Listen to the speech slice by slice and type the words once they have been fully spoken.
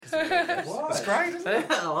What? It's great, isn't it?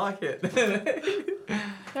 I like it.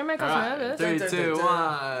 Don't make us nervous. 3, 2,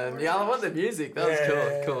 1. Yeah, I want the music. That was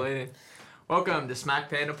Yeah. cool. Eating. Welcome to Smack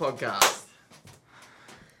Panda Podcast.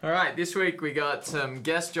 All right, this week we got some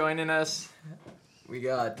guests joining us. We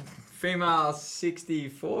got female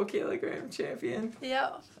 64 kilogram champion. Yeah.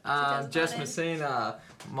 Jess 2019. Messina,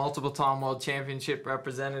 multiple time world championship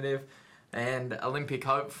representative and Olympic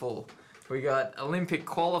hopeful. We got Olympic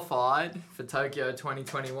qualified for Tokyo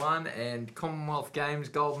 2021 and Commonwealth Games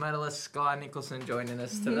gold medalist Sky Nicholson joining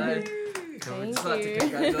us today. So we'd just like to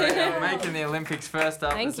congratulate you on making the Olympics first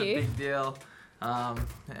up. Thank It's you. a big deal.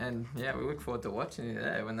 And yeah, we look forward to watching you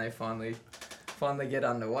there when they finally get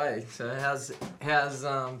underway. So how's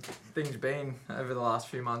things been over the last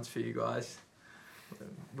few months for you guys?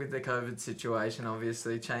 With the COVID situation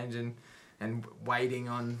obviously changing and waiting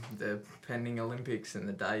on the pending Olympics and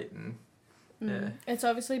the date and yeah. It's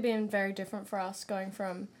obviously been very different for us going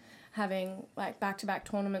from having like back-to-back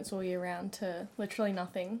tournaments all year round to literally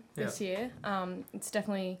nothing this year. It's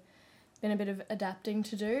definitely been a bit of adapting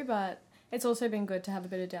to do, but it's also been good to have a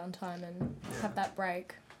bit of downtime and have that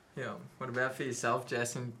break. Yeah. What about for yourself,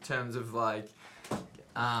 Jess, in terms of like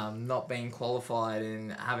not being qualified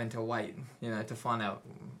and having to wait, to find out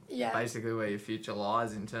Yeah. basically where your future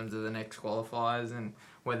lies in terms of the next qualifiers and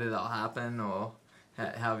whether they'll happen or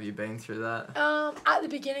how have you been through that? At the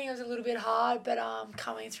beginning, it was a little bit hard, but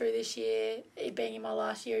coming through this year, it being in my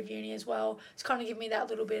last year of uni as well, it's kind of given me that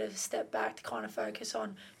little bit of a step back to kind of focus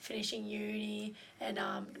on finishing uni and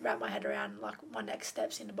wrap my head around like my next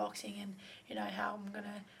steps into boxing and how I'm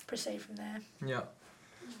gonna proceed from there. Yeah.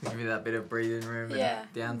 Give you that bit of breathing room Yeah.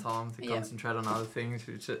 and downtime to concentrate on other things,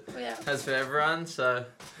 which it Yeah. has for everyone. So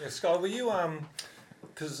Yeah, Sky, were you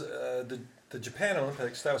because the Japan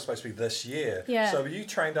Olympics, they were supposed to be this year. Yeah. So were you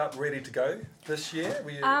trained up, ready to go this year?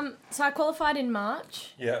 Were you? So I qualified in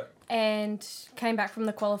March Yeah. and came back from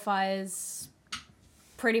the qualifiers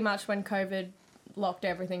pretty much when COVID locked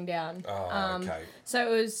everything down. Oh, okay. So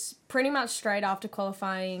it was pretty much straight after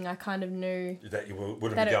qualifying. I kind of knew That you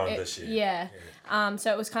wouldn't that be going this year. Yeah.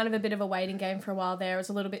 So it was kind of a bit of a waiting game for a while there. It was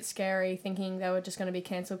a little bit scary thinking they were just going to be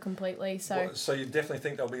cancelled completely. So So you definitely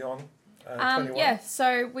think they'll be on 21? yeah,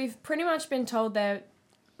 so we've pretty much been told they're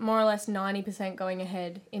more or less 90% going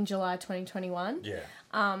ahead in July 2021.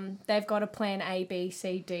 Yeah. They've got a plan A, B,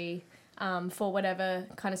 C, D for whatever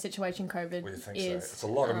kind of situation COVID We think is. so. It's a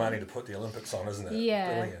lot of money to put the Olympics on, isn't it?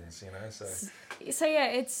 Yeah. Billions, So So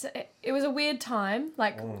yeah, it was a weird time.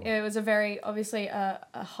 Like it was a very obviously a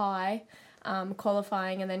high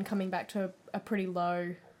qualifying and then coming back to a pretty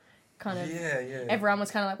low kind of. yeah. Everyone was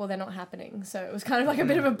kind of like, well, they're not happening. So it was kind of like a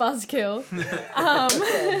bit of a buzzkill.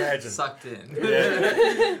 Imagine. sucked in.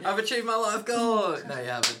 Yeah. I've achieved my life goal. No, you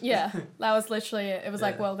haven't. Yeah, that was literally it. It was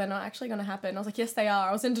like, Yeah. well, they're not actually going to happen. I was like, yes, they are.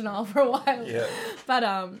 I was in denial for a while. Yeah. But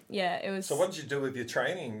yeah, it was. So what did you do with your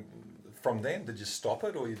training from then? Did you stop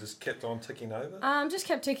it or you just kept on ticking over? Just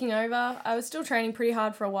kept ticking over. I was still training pretty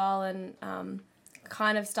hard for a while and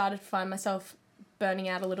kind of started to find myself burning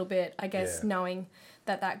out a little bit, I guess, Yeah. knowing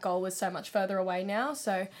that goal was so much further away now.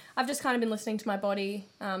 So I've just kind of been listening to my body,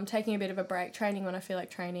 taking a bit of a break, training when I feel like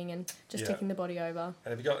training and just Yeah. ticking the body over.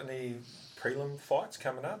 And have you got any prelim fights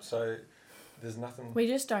coming up? So there's nothing... We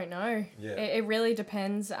just don't know. Yeah. It really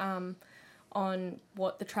depends on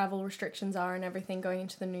what the travel restrictions are and everything going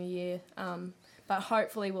into the new year. But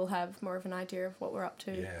hopefully we'll have more of an idea of what we're up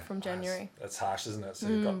to from January. That's harsh, isn't it? So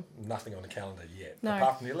you've got nothing on the calendar yet, No.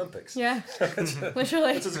 apart from the Olympics. Yeah,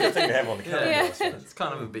 literally. Which is a good thing to have on the calendar, Yeah. I suppose. It's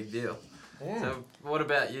kind of a big deal. So what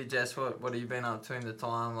about you, Jess? What have you been up to in the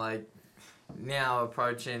time? Like now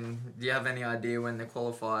approaching, do you have any idea when the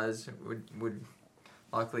qualifiers would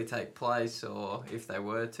likely take place or if they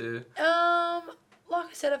were to? Like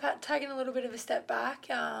I said, I've taken a little bit of a step back,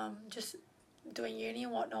 just doing uni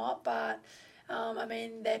and whatnot, but I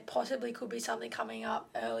mean, there possibly could be something coming up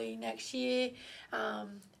early next year.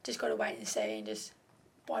 Just got to wait and see and just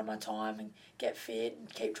bide my time and get fit and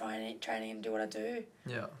keep training and do what I do.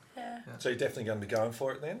 Yeah. Yeah. So you're definitely going to be going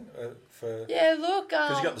for it then? Yeah, look.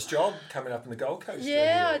 Because you got this job coming up in the Gold Coast.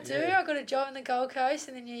 Yeah, I don't do. you? Yeah. I got a job in the Gold Coast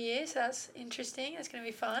in the new year, so that's interesting. It's going to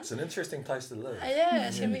be fun. It's an interesting place to live. Yeah,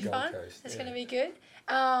 it's going to be the Gold fun. Coast, It's yeah. going to be good.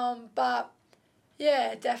 But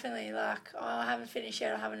yeah, definitely. Like I haven't finished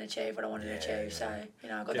yet. I haven't achieved what I wanted to achieve. So I've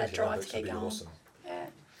got Get that to the drive to Olympics keep would be going. Awesome. Yeah.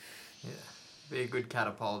 Yeah. Be a good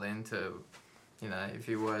catapult into, if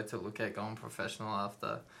you were to look at going professional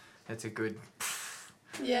after, it's a good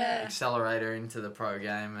Yeah. accelerator into the pro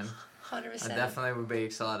game and 100%. I definitely would be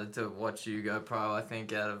excited to watch you go pro, I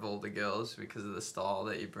think, out of all the girls because of the style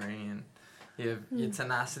that you bring and your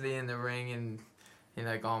tenacity in the ring and you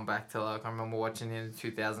know, going back to like I remember watching in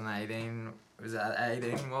 2018. Was that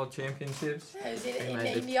 18 World Championships? Is it They in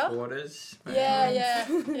made the India? quarters. Yeah.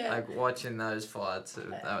 Like watching those fights, they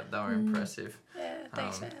were impressive. Yeah,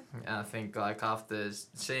 thanks, man. And I think like after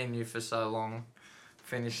seeing you for so long,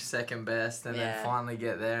 finish second best and then Yeah. finally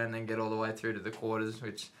get there and then get all the way through to the quarters,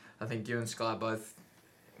 which I think you and Sky both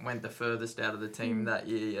went the furthest out of the team that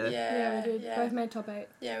year. Yeah, we did. Yeah. Both made top 8.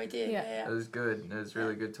 Yeah, we did. Yeah. Yeah. It was good. It was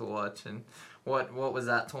really good to watch. And what was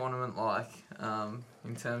that tournament like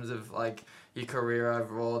in terms of like your career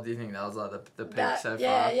overall? Do you think that was like the peak so far?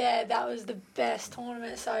 Yeah, that was the best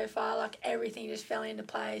tournament so far. Like everything just fell into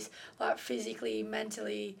place. Like physically,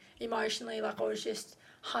 mentally, emotionally. Like I was just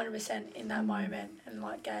 100% in that moment and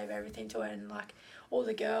like gave everything to it. And like all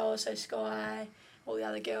the girls, so Sky, all the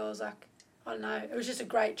other girls, like I don't know. It was just a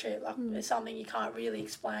great trip. Like it's something you can't really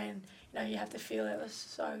explain. You know, you have to feel it. It was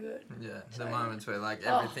so good. Yeah, So- the moments where like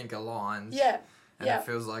everything aligns. Yeah. And Yeah. it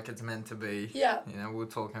feels like it's meant to be. Yeah. You know, we were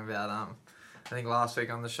talking about I think last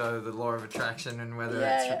week on the show, the law of attraction and whether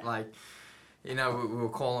Yeah, it's yeah. like, you know, we were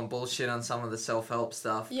calling bullshit on some of the self-help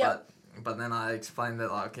stuff, Yeah. but then I explained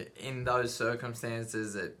that like in those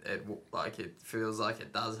circumstances, it feels like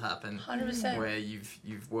it does happen, 100%. where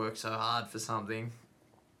you've worked so hard for something,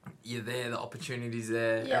 you're there, the opportunity's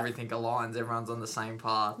there, Yeah. everything aligns, everyone's on the same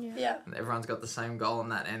path, Yeah. and everyone's got the same goal,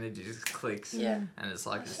 and that energy just clicks, Yeah. and it's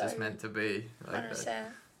like That's it's so just meant to be. Like 100%.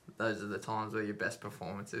 those are the times where your best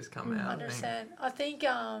performances come out. I think. 100%. I think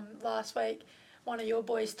last week one of your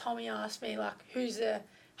boys, Tommy, asked me like, who's the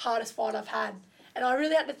hardest fight I've had, and I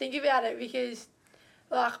really had to think about it because,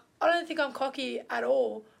 like, I don't think I'm cocky at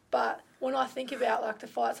all, but when I think about like the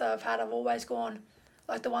fights that I've had, I've always gone,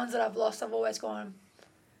 like the ones that I've lost, I've always gone,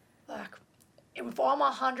 like, if I'm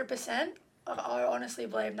 100%. I honestly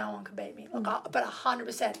believe no one can beat me. Like, but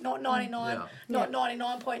 100%, not 99, Yeah. not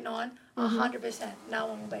 99.9, 100%. No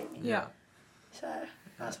one will beat me. Yeah. So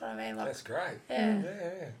that's what I mean. Like, That's great. yeah.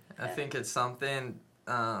 Yeah. I think it's something,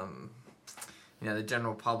 you know, the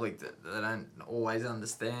general public that they don't always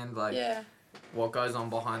understand. Like, Yeah. what goes on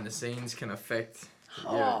behind the scenes can affect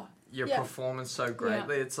Oh, your yeah. performance so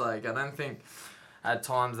greatly. It's like, I don't think at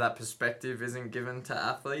times that perspective isn't given to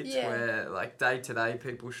athletes Yeah. where, like, day to day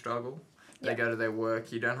people struggle. They Yeah. go to their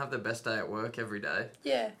work. You don't have the best day at work every day.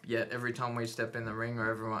 Yeah. Yet every time we step in the ring or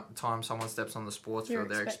every time someone steps on the sports You're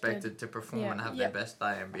field, they're expected. expected to perform Yeah. and have Yeah. their best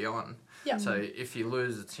day and beyond. Yeah. So if you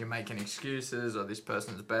lose, it's you're making excuses or this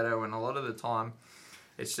person's better. When a lot of the time,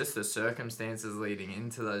 it's just the circumstances leading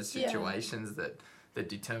into those Yeah. situations that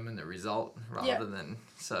determine the result rather Yeah. than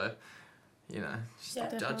so. You know,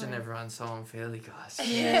 stop Yeah. judging Definitely. everyone so unfairly, guys.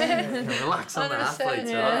 Yeah. Relax on the 100%,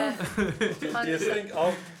 athletes, yeah. right? Do you think?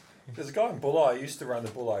 There's a guy in Bulli. He used to run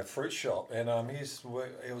the Bulli fruit shop, and he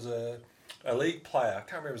was a league player. I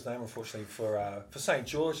can't remember his name, unfortunately, for St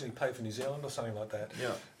George, and he played for New Zealand or something like that.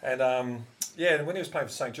 Yeah. And and when he was playing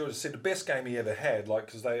for St George, he said the best game he ever had, like,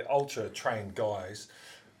 because they ultra trained guys,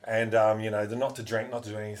 and you know, they're not to drink, not to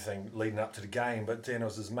do anything leading up to the game. But then it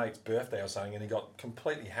was his mate's birthday or something, and he got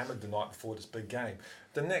completely hammered the night before this big game.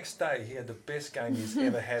 The next day, he had the best game he's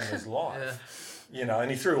ever had in his life. Yeah. You know,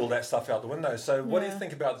 and he threw all that stuff out the window. So what do you Yeah.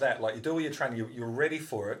 think about that? Like, you do all your training, you're ready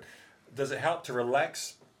for it. Does it help to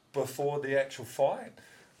relax before the actual fight?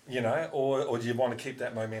 You know, or do you want to keep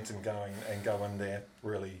that momentum going and go in there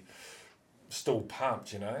really still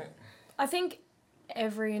pumped, you know? I think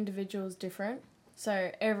every individual is different.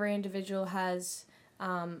 So every individual has,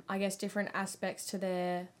 I guess, different aspects to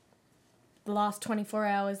their last 24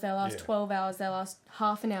 hours, their last Yeah. 12 hours, their last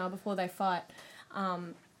half an hour before they fight.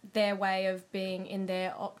 Their way of being in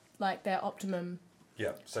their their optimum.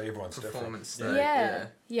 Yeah, so everyone's Performance different. state.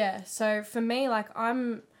 Yeah. So for me, like,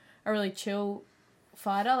 I'm a really chill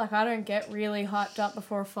fighter. Like, I don't get really hyped up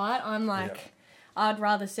before a fight. I'm like, I'd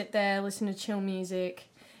rather sit there, listen to chill music,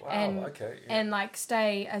 Wow, and okay. Yeah. and like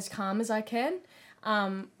stay as calm as I can.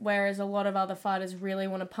 Whereas a lot of other fighters really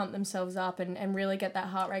want to pump themselves up and really get that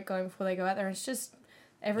heart rate going before they go out there. It's just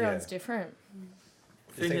everyone's Yeah. different.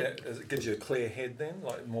 you think it gives you a clear head then,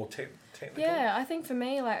 like more technical? Yeah, I think for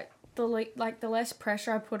me, like the less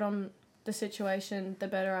pressure I put on the situation, the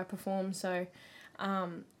better I perform. So,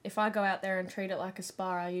 if I go out there and treat it like a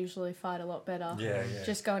spar, I usually fight a lot better. Yeah, yeah.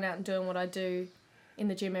 Just going out and doing what I do in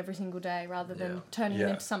the gym every single day, rather than Yeah. turning Yeah. it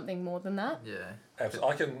into something more than that. Yeah.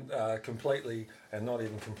 I can completely, and not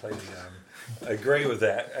even completely, agree with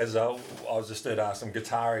that. As I was just did some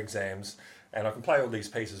guitar exams, and I can play all these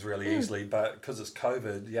pieces really easily, but because it's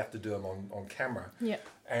COVID, you have to do them on camera. Yeah.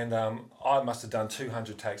 And I must have done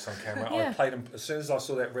 200 takes on camera. I Yeah. played them as soon as I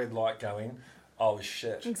saw that red light going. I was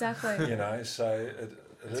shit. Exactly. You know, so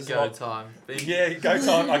It It's is go like- time. Yeah, go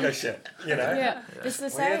time. I go shit. You know. Yeah, it's the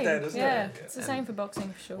Weird same. that, isn't yeah, it? it's the same for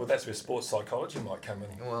boxing for sure. Well, that's where sports psychology might come in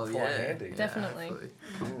Well, quite yeah, handy. Definitely. hopefully.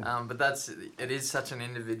 But it is such an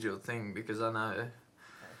individual thing because I know,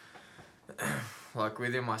 like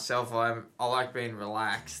within myself, I like being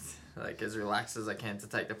relaxed, like as relaxed as I can to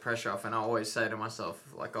take the pressure off. And I always say to myself,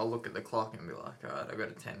 like I'll look at the clock and be like, all right, I've got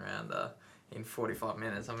a 10-rounder. In 45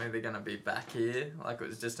 minutes, I'm either going to be back here, like it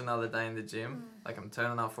was just another day in the gym, like I'm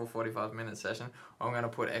turning up for a 45-minute session, or I'm going to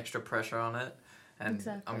put extra pressure on it, and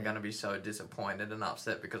Exactly. I'm going to be so disappointed and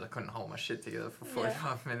upset because I couldn't hold my shit together for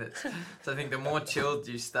 45 minutes. So I think the more chilled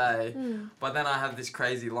you stay, but then I have this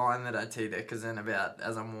crazy line that I teeter, because then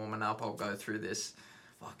as I'm warming up, I'll go through this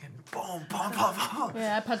fucking boom, boom, boom, boom.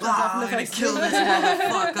 Yeah, I punch myself in the I'm gonna face. kill this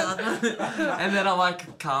motherfucker. And then I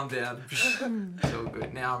like calm down. It's all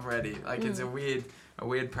good. Now I'm ready. Like it's a weird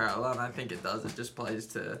parallel, and I think it does. It just plays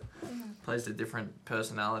to different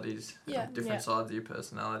personalities, Yeah. different Yeah. sides of your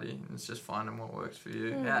personality, and it's just finding what works for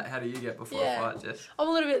you. Mm. How do you get before Yeah. a fight, Jess? I'm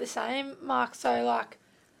a little bit the same, Mark. So, like,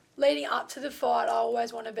 leading up to the fight, I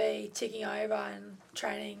always want to be ticking over and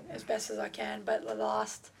training as best as I can. But the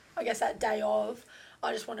last, I guess, that day of,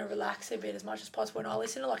 I just want to relax a bit as much as possible. And I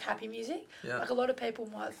listen to, like, happy music. Yeah. Like, a lot of people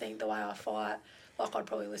might think the way I fight, like, I'd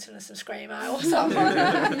probably listen to some Screamo or something like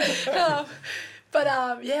that.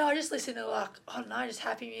 Yeah, I just listen to, like, I don't know, just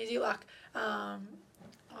happy music. Like,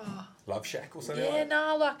 Love Shack or something yeah, like that?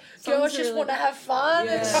 no, like, Sounds girls just really want to good. have fun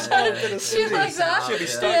Yeah. and shit like that. She'll be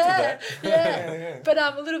stoked Yeah, with that. yeah. But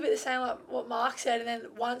a little bit the same like what Mark said, and then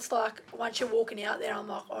once you're walking out there, I'm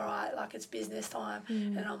like, all right, like it's business time,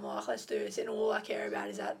 and I'm like, let's do this, and all I care about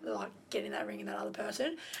is that like getting that ring in that other person,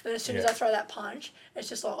 and then as soon as Yeah. I throw that punch, it's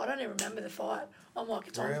just like I don't even remember the fight. I'm like,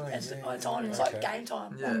 it's on, Really? it's Yeah, on, yeah. it's Okay. like game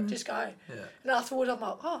time, Yeah. like, just go. Yeah. And afterwards, I'm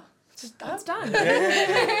like, oh, it's done. It's done.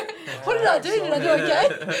 What did I do? Did I do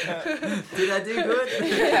okay? Did I do good?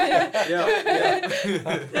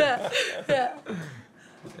 Yeah.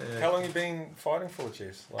 How long have you been fighting for,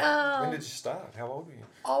 Jess? Like, when did you start? How old were you?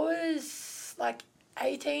 I was like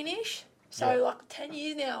 18-ish, so Yeah. like 10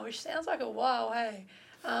 years now, which sounds like a while, hey.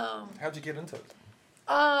 How'd you get into it?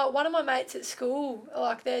 One of my mates at school,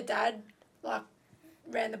 like their dad, like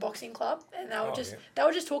ran the boxing club, and they were they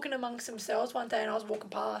were just talking amongst themselves one day, and I was walking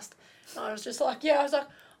past, and I was just like,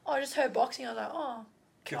 I just heard boxing. I was like, oh,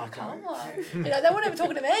 can I come? Like, they weren't even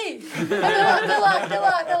talking to me. And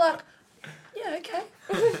they're like, yeah, okay.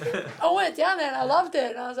 I went down there and I loved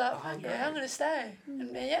it, and I was like, yeah, I'm gonna stay.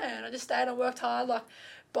 And and I just stayed. I worked hard, like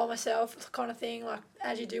by myself, kind of thing, like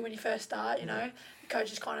as you do when you first start. The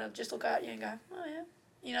coaches kind of just look at you and go, oh yeah.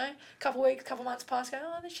 Couple months pass, go,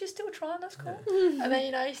 oh, she's still trying, that's cool. And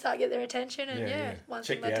then, you start getting their attention, and one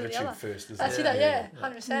Check thing the led to the attitude other. first, isn't That's it? it,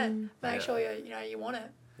 100%. Make sure you want it.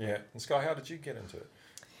 Yeah. And Sky, how did you get into it?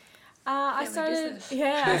 I Family started. business.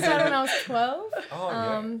 Yeah, I started when I was 12. Oh,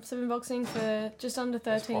 yeah. So I've been boxing for just under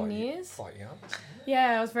That's 13 quite- years. Quite young.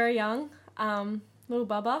 Yeah, I was very young, little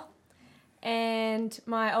bubba. And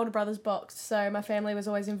my older brothers boxed, so my family was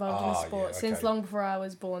always involved in the Ah, sport yeah, since okay. long before I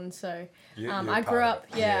was born. So You're I part grew of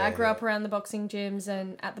up, it. I grew up around the boxing gyms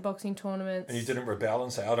and at the boxing tournaments. And you didn't rebel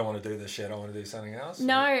and say, I don't want to do this shit, I want to do something else?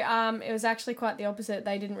 No, it was actually quite the opposite.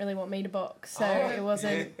 They didn't really want me to box, so Oh, it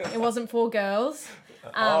wasn't yeah. it wasn't for girls.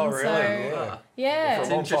 Oh, really? So, Yeah. yeah. For a It's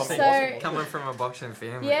long time, interesting. So- wasn't it? Coming from a boxing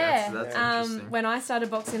family, Yeah, that's interesting. when I started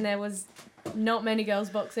boxing, there was not many girls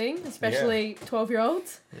boxing, especially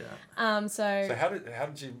 12-year-olds. Yeah. So how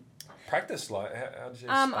did you practice? Like, how did you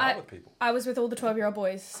Um, spar with people? I was with all the 12-year-old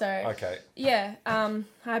boys. So Okay. yeah,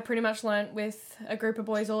 I pretty much learnt with a group of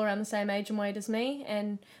boys all around the same age and weight as me,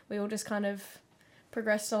 and we all just kind of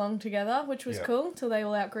progressed along together, which was Yeah. cool till they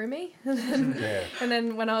all outgrew me. Yeah. And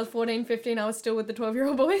then when I was 14, 15, I was still with the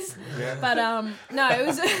 12-year-old boys. Yeah. But no, it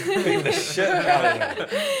was Beating the shit out of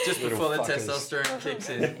them. Just Little before the fuckers. testosterone kicks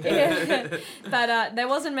in. yeah. But there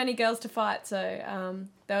wasn't many girls to fight, so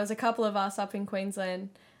there was a couple of us up in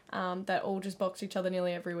Queensland that all just boxed each other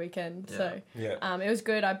nearly every weekend. Yeah. So Yeah. it was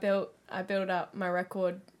good. I built up my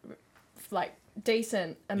record, like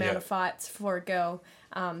decent amount Yeah. of fights for a girl,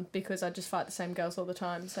 because I just fight the same girls all the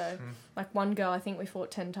time. So like one girl, I think we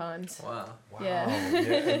fought 10 times. Wow. Wow. Yeah.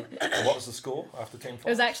 And what was the score after 10 fights? It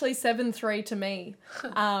was actually 7-3 to me.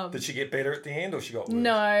 Did she get better at the end or she got worse?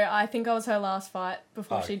 No, I think I was her last fight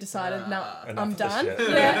before Oh. she decided, no, Enough I'm of this done. shit.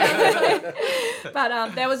 Yeah.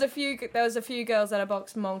 But there was a few girls that I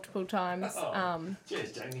boxed multiple times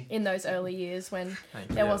Cheers, Jamie. in those early years when Thank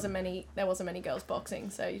there you. wasn't many girls boxing,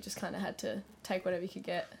 so you just kind of had to take whatever you could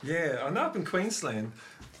get. Yeah, I know up in Queensland,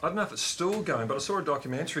 I don't know if it's still going, but I saw a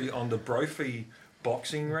documentary on the Brophy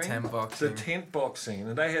boxing ring. Tent boxing. The tent boxing,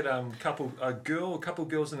 and they had a couple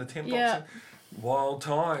girls in the tent Yeah. boxing. Wild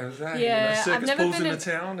times, eh? Yeah, circus I've never pulls been in in- the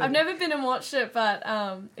town. I've never been and watched it, but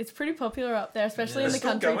it's pretty popular up there, especially Yeah. in the It's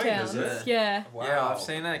still country going, towns. is it? Yeah. Wow. Yeah, I've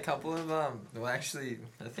seen a couple of well, actually,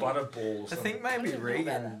 I think Butterball. I think I maybe didn't know about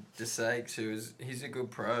Regan DeSakes, he's a good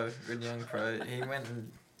young pro. He went and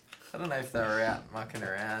I don't know if they were out mucking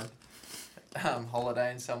around,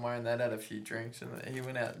 holidaying somewhere, and they'd had a few drinks, and he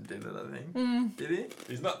went out and did it. I think. Mm. Did he?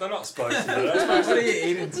 They're not supposed to. They're supposed What to. are you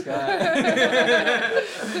eating, Sky?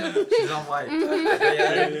 She's on weight.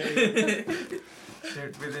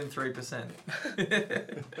 She's within 3%.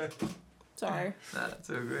 Sorry. Nah, it's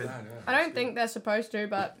all good. I don't think they're supposed to,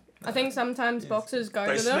 but I think sometimes boxers go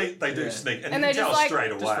They to them. sneak. They do Yeah. sneak, and, And you they can tell just, like,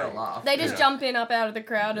 straight Just for a away. laugh. They just Yeah. jump in up out of the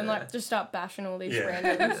crowd and Yeah. like just start bashing all these Yeah.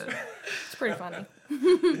 randoms. Yeah. It's pretty funny.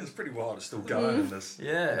 It's pretty wild. It's still going in this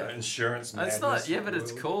Yeah. insurance. It's not, madness yeah, but of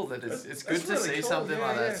it's the world. cool that it's good It's to really see cool, something yeah,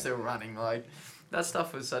 like yeah. that still running. Like, that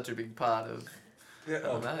stuff was such a big part of Yeah, I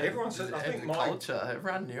don't know, everyone said. I think the my culture.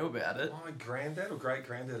 Everyone knew about it. granddad or great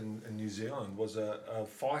granddad in New Zealand was a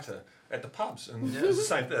fighter at the pubs, and Yeah. it was the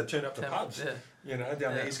same. They turned up to Temple, pubs. yeah. You know,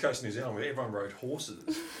 down Yeah. the east coast of New Zealand where everyone rode horses,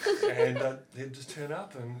 and they'd just turn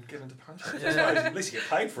up and get into punches. Yeah. At least you get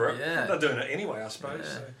paid for it. Yeah. They're doing it anyway, I suppose.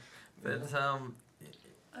 Yeah. So. But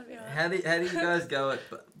I'd be honest. how do you guys go at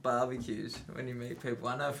barbecues when you meet people?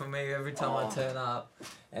 I know for me, every time I Oh. turn up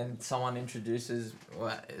and someone introduces,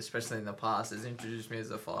 well, especially in the past, has introduced me as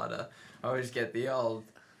a fighter, I always get the old,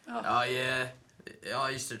 oh yeah, I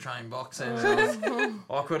used to train boxing.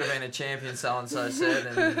 I could have been a champion, so and so said,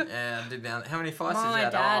 and yeah, I did that. How many fights did you My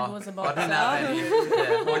have? dad Oh, was a I didn't have any. boxer. Yeah,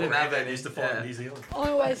 I My didn't have granddad any. used to fight Yeah. in New Zealand. I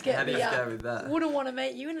always get How do you the go with that? wouldn't want to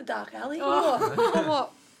meet you in a dark alley. Oh. I'm like,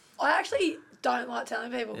 I actually don't like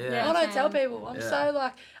telling people. Yeah. I don't tell Same. people. I'm Yeah. so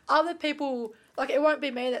like other people. Like it won't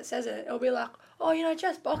be me that says it. It'll be like, oh, you know,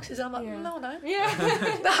 just boxes. I'm like, Yeah. no, no. Yeah.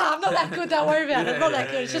 Nah, I'm not that good. Don't worry about it. I'm not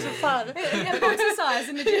that good. It's just for fun. Yeah, exercise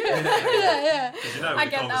in the gym. yeah. 'Cause you know I where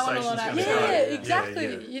the get that one a lot, conversation's actually. gonna Yeah, go. exactly.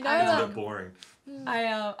 Yeah. You know, I It's a know. bit boring.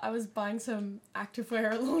 I was buying some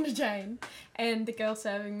activewear at Lorna Jane, and the girl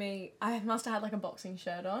serving me, I must have had like a boxing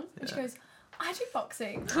shirt on, and she Yeah. goes, "I do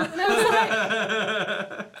boxing," and I was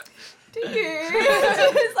like, "Do you?"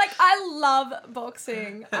 It's like I love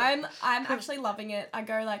boxing. I'm actually loving it. I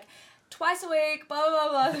go like twice a week, blah blah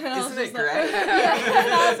blah. And I was Isn't it just like- great? Yeah,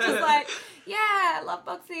 and I was just like, "Yeah, I love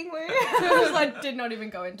boxing." I was like, did not even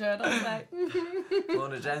go into it. I was like,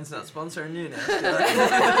 Lorna Jane's not sponsoring you now.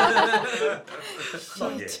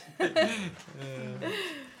 Not yet.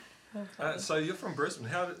 So you're from Brisbane.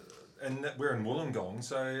 And we're in Wollongong.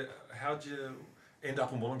 So how'd you end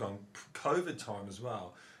up in Wollongong? COVID time as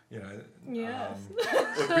well. You know. Yes. We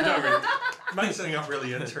don't really make something up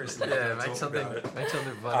really interesting. Yeah, to make talk something about it.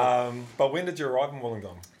 funny. But when did you arrive in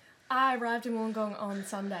Wollongong? I arrived in Wollongong on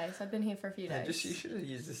Sunday, so I've been here for a few Yeah, days. you should have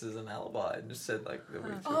used this as an alibi and just said like the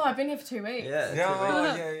week. Oh, I've been here for 2 weeks. Yeah,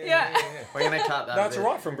 Yeah. We're gonna cut that. That's bit.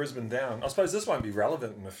 all right from Brisbane down. I suppose this won't be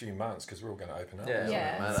relevant in a few months because we're all going to open up. Yeah.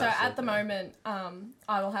 Yeah, matter, so at the so- moment,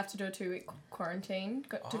 I will have to do a 2-week quarantine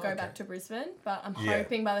to go okay. back to Brisbane, but I'm Yeah.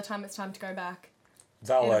 hoping by the time it's time to go back,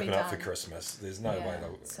 They'll It'll open be up for done. Christmas. There's no Yeah, way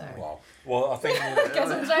they'll. so- Well, I think guess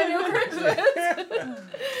it's only Christmas.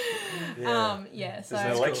 yeah. So There's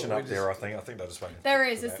an election cool. up We there. I think they're just waiting. there for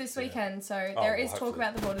is. It's that, this yeah. weekend, so Oh, there well, is talk hopefully.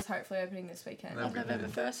 about the borders hopefully opening this weekend. That'd On be November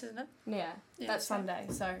good. 1st, isn't it? Yeah, Yeah, that's so- Sunday,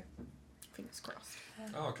 so fingers crossed.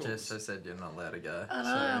 Oh, cool. Jess has said you're not allowed to go. I know.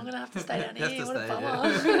 I'm gonna have to stay down You have here. to What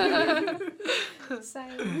a stay, bummer.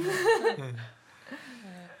 Same.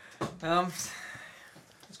 I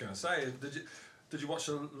was going to say, did you watch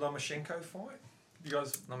the Lomachenko fight? You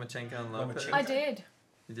guys, Lomachenko and Lopez. Lomachenko. I did.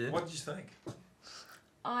 You did? what did you think?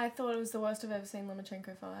 I thought it was the worst I've ever seen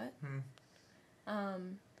Lomachenko fight.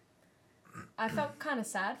 I felt kind of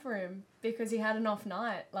sad for him because he had an off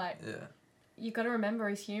night. Like, Yeah. you got to remember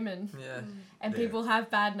he's human, Yeah. and Yeah. people have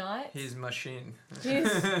bad nights. He's machine.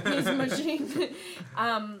 He's a machine.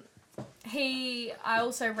 I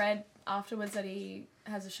also read afterwards that he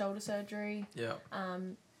has a shoulder surgery. Yeah.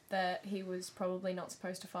 That he was probably not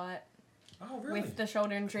supposed to fight Oh, really? with the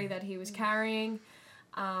shoulder injury that he was carrying,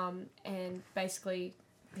 and basically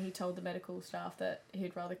he told the medical staff that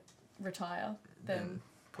he'd rather retire than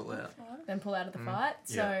Pull out. pull out of the fight.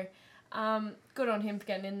 Yeah. So, good on him for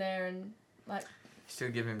getting in there and like Still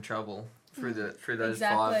give him trouble through those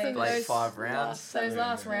Exactly. five Those 5 rounds. those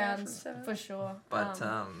last Yeah, rounds from 7. for sure. But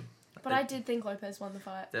But I did think Lopez won the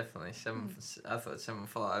fight. definitely I thought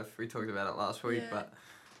 7-5. We talked about it last week, Yeah. but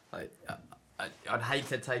like I'd hate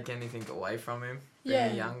to take anything away from him. Being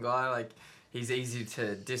Yeah. a young guy, like he's easy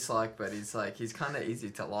to dislike, but he's kind of easy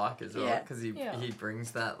to like as well Yeah. because he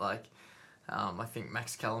brings that like. I think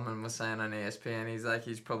Max Kellerman was saying on ESPN,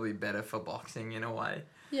 he's probably better for boxing in a way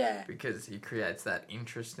Yeah. because he creates that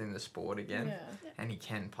interest in the sport again, Yeah. and he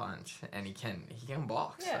can punch and he can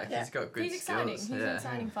box. Yeah. Like, Yeah. he's got good He's exciting. skills. He's yeah. an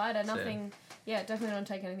exciting fighter. So- Nothing. Yeah, definitely don't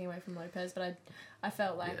take anything away from Lopez, but I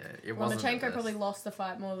felt like it wasn't the Lomachenko best. probably lost the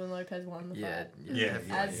fight more than Lopez won the Yeah, fight. Yeah,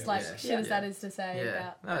 definitely. As like yeah. shit as that is to say Yeah,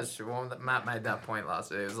 about no, it's true. Well, Matt made that point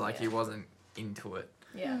last week. It was like he wasn't into it,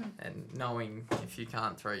 yeah. and knowing if you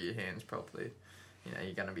can't throw your hands properly, you know,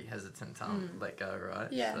 you're going to be hesitant to let go,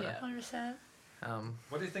 right? Yeah. So, Yeah. 100%.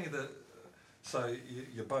 What do you think of the? So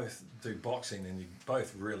you both do boxing and you're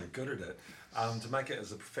both really good at it. To make it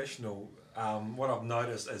as a professional, what I've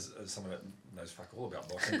noticed as someone that knows fuck all about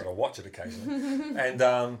boxing, but I watch it occasionally,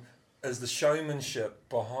 and is the showmanship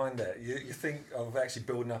behind that. You think of actually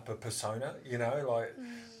building up a persona, you know, like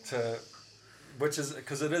to, which is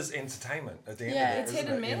because it is entertainment at the end Yeah, of it, it's isn't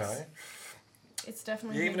hit and it? You miss. know, It's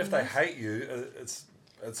definitely even hit if and they miss. hate you,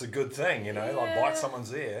 it's a good thing, you know. Like Yeah. bite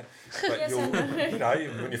someone's ear, but Yes, you'll, I know. you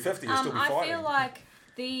know, when you're 50, you'll still be fighting. I feel like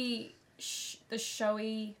the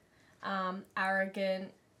showy,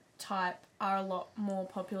 arrogant type are a lot more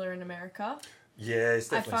popular in America. Yeah,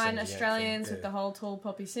 it's I definitely find some Australians thing, with the whole tall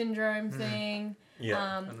poppy syndrome thing,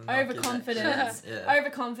 yeah. And the knock is overconfidence, Yeah.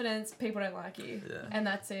 overconfidence, people don't like you, Yeah. and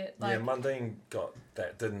that's it. Yeah, Like, Mundine got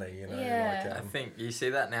that, didn't he? You know, Yeah. like I think you see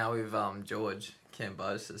that now with George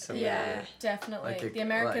Kambosos. and Yeah. definitely, Like the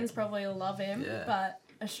Americans like- probably love him, Yeah. but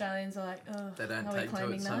Australians are like, oh, They don't are we take to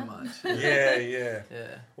claiming it so that? much. yeah, yeah. Yeah.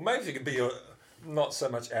 Well, maybe if you could be not so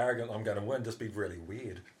much arrogant, I'm going to win, just be really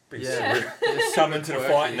weird. Be Yeah. so come into the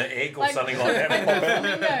fight in the egg or Like- something like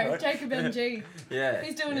that. Flamingo, Jacob MG. Yeah.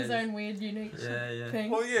 He's doing his own weird, unique Yeah. thing.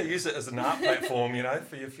 Well, yeah, use it as an art platform, you know,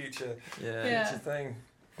 for your future, Yeah. Yeah. future thing.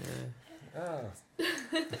 Yeah. Ah.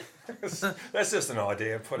 That's just an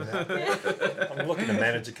idea, put it out there. I'm looking to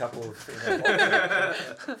manage a couple of things.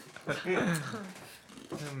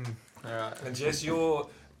 All right. And Jess, you're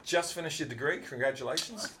just finished your degree.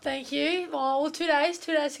 Congratulations. Thank you. Well, 2 days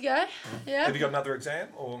to go. Yeah. Have you got another exam?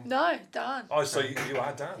 Or No, done. oh, so you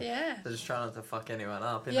are done. Yeah. So just try not to fuck anyone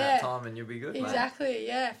up in Yeah. that time and you'll be good, mate. Exactly.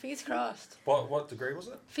 Yeah. Fingers crossed. What degree was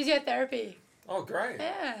it? Physiotherapy. Oh, great.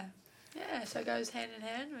 Yeah. Yeah. So it goes hand in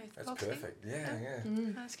hand with That's boxing. perfect. Yeah, yeah.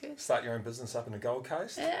 That's good. Start your own business up in the Gold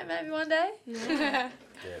Coast. Yeah, maybe one day. Yeah. Yeah,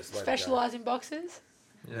 it's the way to go. Specialise in boxes.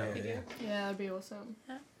 Yeah. Yeah. Yeah, that'd be awesome.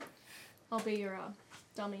 Yeah. I'll be your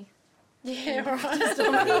dummy. Yeah, right. Just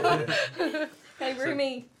dummy. Hey,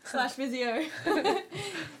 roomie / physio. What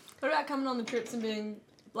about coming on the trips and being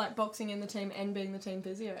like boxing in the team and being the team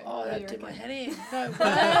physio? Oh, What do that'd you do my reckon? head in. No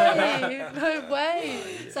way. No way.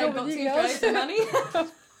 Say Not with boxing you Australia for girls.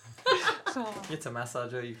 money. Get to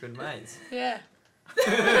massage all your good mates. Yeah.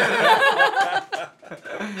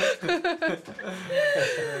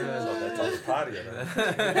 It's not that type of party, I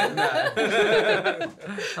know.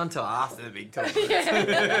 Until after the big tournament.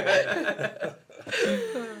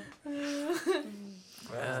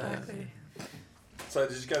 Exactly. So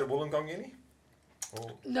did you go to Wollongong Uni?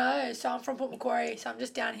 Or, No, so I'm from Port Macquarie, so I'm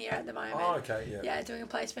just down here at the moment. oh, okay, yeah. Yeah, doing a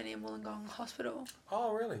placement in Wollongong Hospital.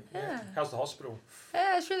 Oh, really? Yeah. How's the hospital?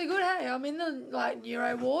 Yeah, it's really good. Hey, I'm in the like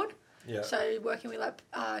neuro ward, Yeah. so working with like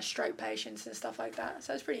stroke patients and stuff like that.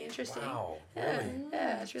 So it's pretty interesting. Wow, Yeah, really?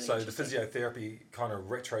 yeah, it's really So the interesting. physiotherapy kind of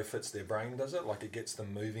retrofits their brain, does it? Like it gets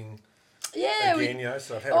them moving Yeah, again, you know?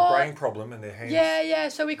 So they've had Oh, a brain problem in their hands. yeah.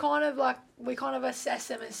 So we kind of assess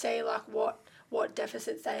them and see like what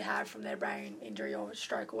deficits they have from their brain injury or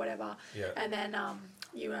stroke or whatever, Yeah. and then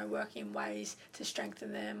work in ways to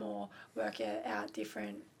strengthen them or work out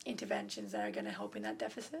different interventions that are going to help in that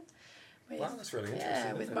deficit. With, Wow, that's really interesting.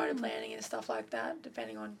 yeah, with isn't motor planning and stuff like that,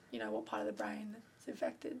 depending on what part of the brain that's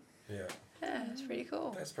affected. it? Yeah. Yeah, it's pretty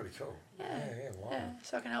cool. That's pretty cool. Yeah. Yeah, wow. Yeah,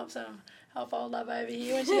 so I can help old love over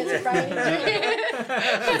here when she gets a brain injury.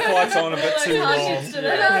 She fights on a bit All too those long. hardships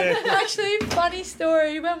today. Actually, funny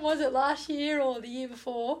story. When was it? Last year or the year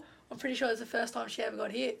before? I'm pretty sure it's the first time she ever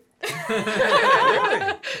got hit. She's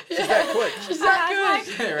that quick. She's I that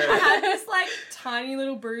had, good. I had this like tiny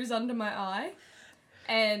little bruise under my eye,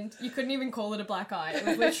 and you couldn't even call it a black eye. It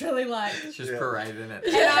was literally like, She's Yeah. parading it.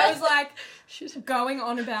 and I was like She's going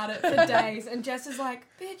on about it for days, and Jess is like,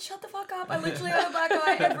 bitch, shut the fuck up. I literally have a black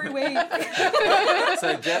eye every week.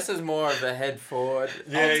 So Jess is more of a head forward.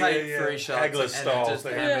 Yeah, I'll take yeah, yeah. 3 shots Hagler and style just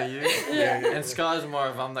thing. hammer you. Yeah, yeah. And Sky's more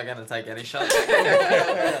of I'm not going to take any shots.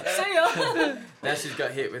 See ya. Now she's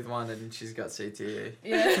got hit with one and she's got CTE.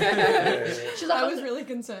 Yeah. She's like, I was really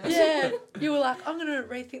concerned. yeah. You were like, I'm gonna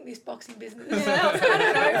rethink this boxing business. Yeah, I was like, I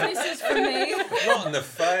No, this is from me. Not in the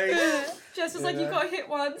face. Jess was like, you got hit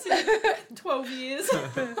once in 12 years.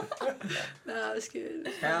 No, it's good.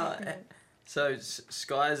 How? So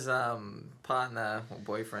Sky's partner or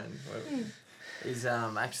boyfriend is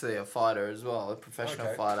actually a fighter as well, a professional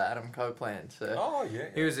fighter, Adam Copeland. So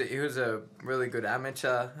he was a really good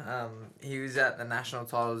amateur. He was at the national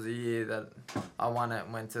titles the year that I won it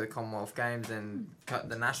and went to the Commonwealth Games, and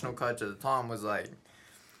the national coach at the time was like,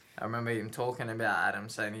 I remember him talking about Adam,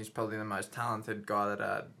 saying he's probably the most talented guy that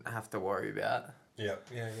I have to worry about. Yeah.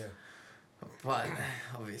 But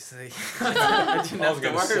obviously, I didn't have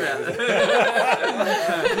to worry about it.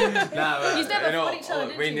 No, You've never fought each other,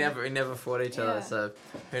 did we you? We never fought each other, so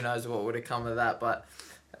who knows what would have come of that. But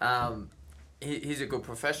he's a good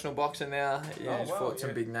professional boxer now. He's fought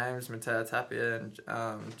some big names, Matteo Tapia and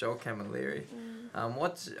Joel Camilleri. I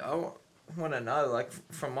want to know, like,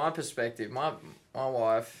 from my perspective, my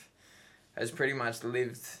wife has pretty much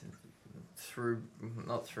lived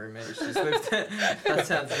not through me. She's lived. That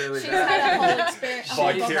sounds really She's bad. had a whole experience.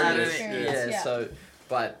 Vicarious. Yeah. So,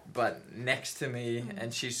 but next to me,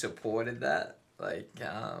 and she supported that. Like,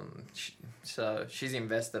 so she's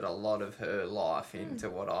invested a lot of her life into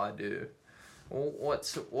what I do.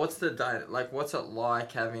 What's what's it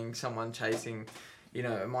like having someone chasing, you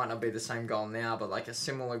know, it might not be the same goal now, but like a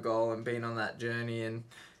similar goal, and being on that journey, and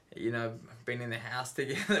you know, being in the house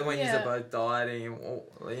together when you're both dieting, and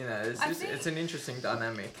you know, it's an interesting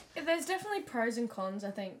dynamic. There's definitely pros and cons,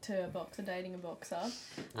 I think, to a boxer dating a boxer.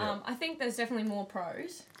 I think there's definitely more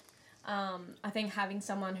pros. I think having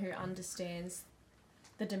someone who understands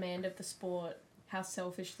the demand of the sport, how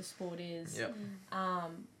selfish the sport is,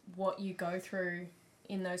 what you go through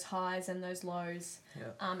in those highs and those lows,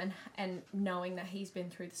 and knowing that he's been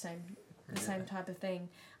through the same type of thing,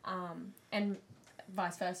 and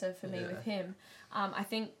vice versa for me with him, I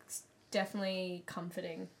think it's definitely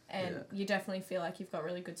comforting, and you definitely feel like you've got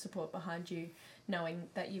really good support behind you, knowing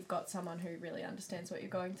that you've got someone who really understands what you're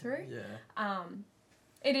going through.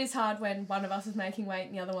 It is hard when one of us is making weight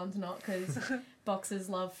and the other one's not, because boxers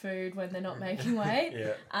love food when they're not making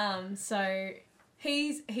weight. So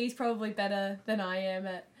he's probably better than I am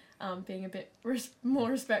at being a bit more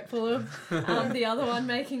respectful of the other one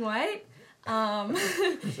making weight. So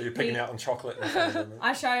you're picking out on chocolate in front of them.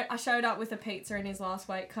 I showed up with a pizza in his last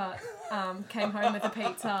weight cut, came home with a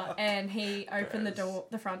pizza, and he opened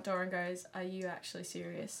the front door and goes, "Are you actually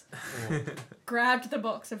serious?" Grabbed the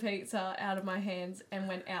box of pizza out of my hands and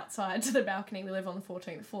went outside to the balcony. We live on the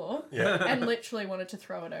 14th floor. And literally wanted to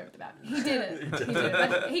throw it over the balcony. He did it.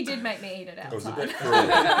 But he did make me eat it outside. It was a bit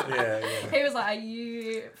cruel. He was like, "Are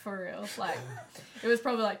you for real?" Like, it was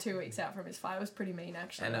probably like 2 weeks out from his fight. It was pretty mean,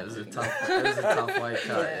 actually. And it was a tough weight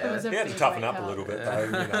cut. It was he had to toughen up a little bit, though.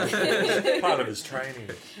 You know, it's part of his training.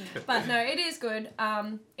 But no, it is good.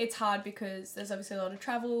 It's hard because there's obviously a lot of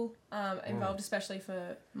travel involved, especially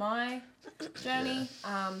for my journey.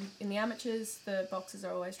 In the amateurs, the boxers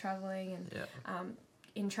are always travelling, and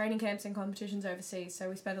in training camps and competitions overseas, so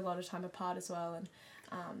we spend a lot of time apart as well, and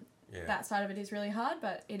that side of it is really hard,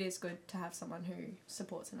 but it is good to have someone who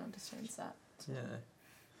supports and understands that.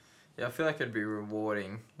 Yeah, I feel like it'd be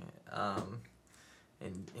rewarding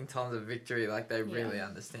in times of victory, like they really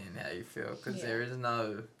understand how you feel, because there is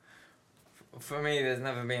no, for me, there's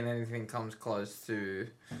never been anything comes close to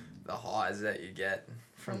the highs that you get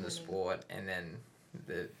from the sport, and then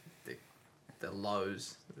the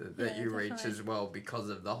lows that you reach as well because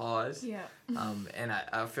of the highs. And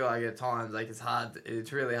I feel like at times, like,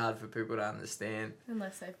 it's really hard for people to understand.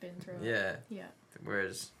 Unless they've been through it.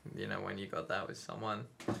 Whereas, you know, when you got that with someone,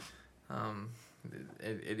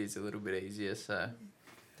 it is a little bit easier, so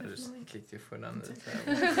I just kicked your foot under the table.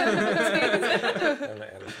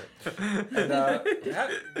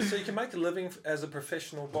 And, so you can make a living as a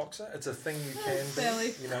professional boxer? It's a thing you can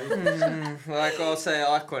Barely. do? You know, like I'll say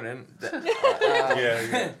I couldn't.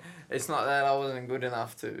 It's not that I wasn't good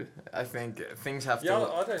enough to. I think things have to... Yeah,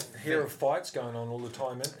 I don't hear of fights going on all the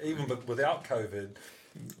time, even without COVID.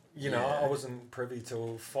 You know, I wasn't privy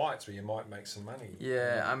to fights where you might make some money.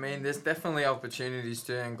 Yeah, I mean, there's definitely opportunities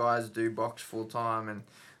too, and guys do box full time, and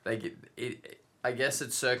they get it. I guess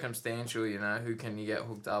it's circumstantial, you know, who can you get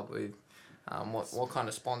hooked up with, what kind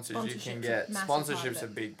of sponsors you can get. Sponsorship's a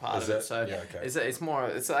big part of it. So it's more.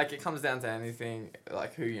 It's like it comes down to anything,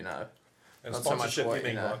 like who you know. And sponsorship, you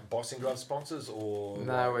mean like boxing glove sponsors, or?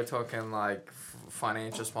 No, we're talking like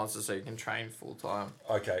financial sponsors, so you can train full time.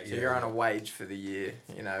 Okay, so you're on a wage for the year,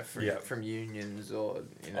 you know, from unions or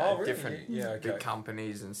different big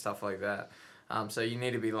companies and stuff like that. So you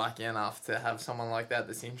need to be lucky enough to have someone like that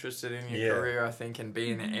that's interested in your career, I think, and be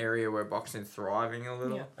in an area where boxing's thriving a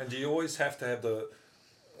little. And do you always have to have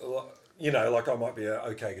you know, like I might be an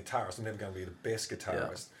okay guitarist. I'm never going to be the best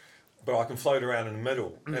guitarist. But I can float around in the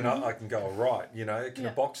middle and I can go all right, you know. Can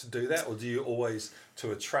a boxer do that? Or do you always,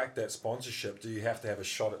 to attract that sponsorship, do you have to have a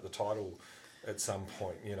shot at the title at some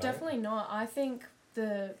point, you know? Definitely not. I think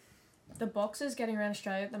the boxers getting around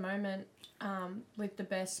Australia at the moment with the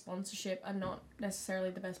best sponsorship are not necessarily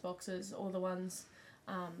the best boxers or the ones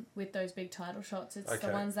with those big title shots. It's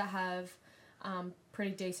the ones that have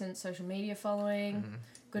pretty decent social media following,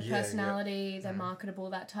 good personality, they're marketable,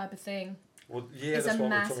 that type of thing. Well, that's what we were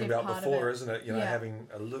talking about before, isn't it? You know, having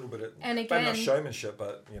a little bit of, and maybe not showmanship,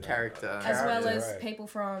 but, you know. Character. As well as people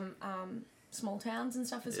from small towns and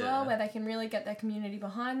stuff as well, where they can really get their community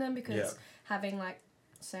behind them, because having, like,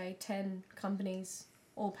 say, 10 companies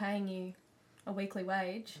all paying you a weekly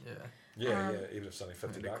wage. Even if it's only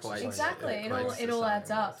 $50. Exactly, it all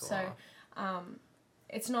adds up. So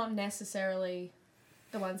it's not necessarily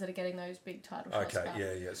the ones that are getting those big title shots.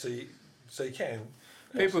 Okay, So you can.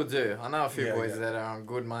 People do. I know a few boys that are on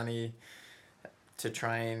good money to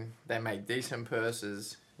train. They make decent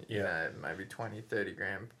purses, you know, maybe 20, 30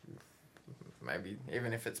 grand. Maybe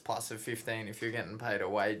even if it's plus of 15, if you're getting paid a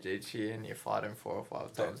wage each year and you're fighting 4 or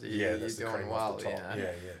 5 times a year, you're doing well, you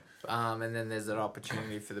know. And then there's that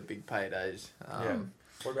opportunity for the big paydays.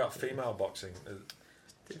 What about female boxing?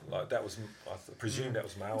 Like that was, I presume that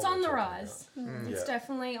was male. It's on the rise. It's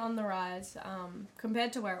definitely on the rise.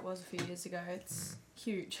 Compared to where it was a few years ago, it's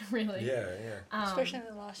huge, really. Especially in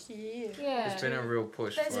the last year. There's been a real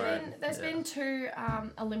push There's been 2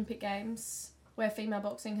 Olympic Games where female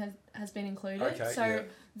boxing has been included.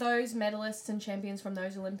 Those medalists and champions from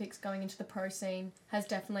those Olympics going into the pro scene has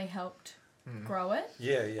definitely helped grow it.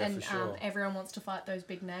 And for sure. Everyone wants to fight those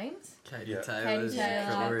big names. Katie Taylor,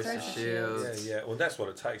 Clarissa Shields. Well, that's what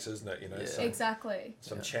it takes, isn't it? You know, exactly.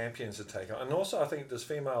 Some champions to take on, and also I think there's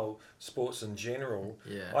female sports in general.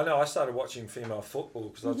 Yeah. I know I started watching female football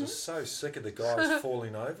because I was just so sick of the guys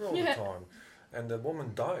falling over all the time, and the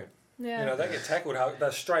women don't. Yeah. You know, they get tackled.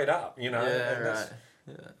 They're straight up. You know.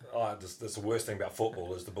 Yeah, that's the worst thing about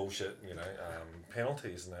football is the bullshit. You know,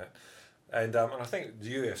 penalties and that. And I think the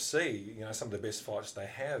UFC, you know, some of the best fights they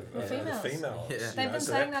have are the females. They've been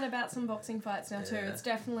saying that about some boxing fights now too. It's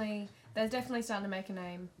definitely, they're definitely starting to make a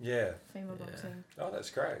name. Female boxing. Oh, that's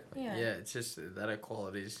great. Yeah, it's just that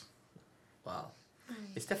equality's, well,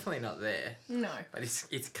 it's definitely not there. No. But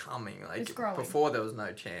it's coming. Like, it's growing. Before there was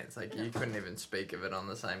no chance. Like, you couldn't even speak of it on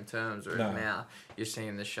the same terms. Whereas now you're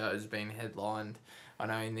seeing the shows being headlined. I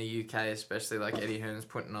know in the UK especially, like Eddie Hearn's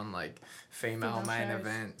putting on like female main shows.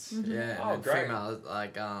 Events. And great. Female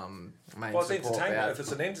like main it's support entertainment. bouts. If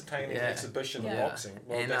it's an entertaining exhibition of boxing,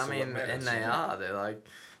 and that's I mean, and they are. They're like,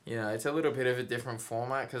 you know, it's a little bit of a different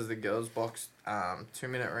format because the girls box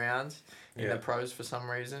 2-minute rounds in the pros for some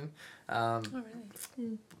reason.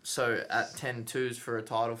 So at 10-2s for a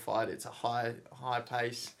title fight, it's a high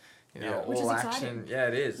pace. You know, Which all is action. exciting. Yeah,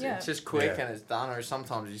 it is. Yeah. It's just quick and it's done. Or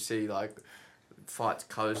sometimes you see like fights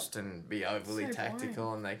coast and be overly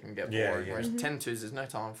tactical and they can get boring. Whereas 10-2s, there's no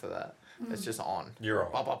time for that. It's just on.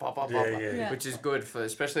 You're on. Which is good for,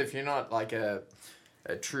 especially if you're not like a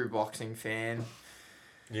true boxing fan.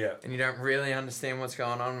 Yeah. And you don't really understand what's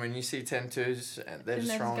going on when you see 10-2s and they're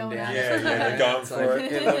just throwing down. They're going for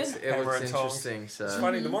it. It looks interesting. So. It's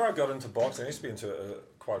funny, the more I got into boxing, I used to be into it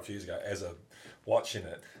quite a few years ago as a watching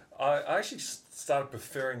it. I actually started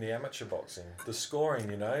preferring the amateur boxing, the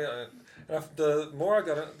scoring, you know. The more I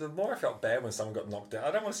got it, the more I felt bad when someone got knocked out.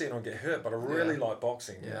 I don't want to see anyone get hurt, but I really like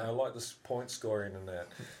boxing. You know, I like this point scoring and that.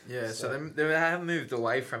 Yeah, so they have moved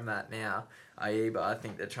away from that now, but I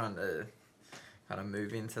think they're trying to kind of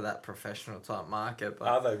move into that professional type market. But,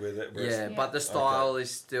 are they with it? Yeah, but the style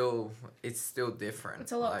is still different.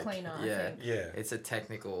 It's a lot cleaner, I think. Yeah. It's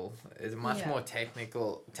it's much more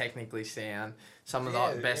technically sound. Some of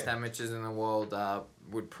the best amateurs in the world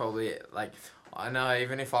would probably, like, I know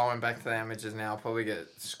even if I went back to the amateurs now, I'll probably get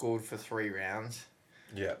scored for 3 rounds.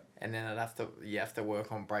 Yeah. And then you have to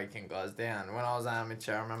work on breaking guys down. When I was an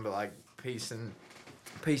amateur, I remember like piecing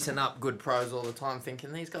up good pros all the time,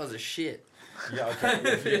 thinking these guys are shit. Yeah,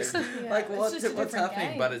 okay. Like what's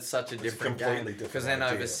happening? Game. But it's such a different game. Completely different. Because then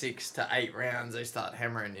over 6 to 8 rounds, they start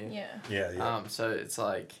hammering you. Yeah. So it's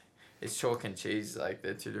like, it's chalk and cheese. Like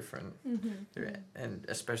they're two different. And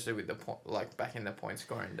especially with like back in the point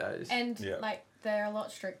scoring days. And like they're a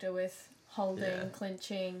lot stricter with holding,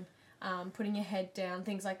 clinching, putting your head down,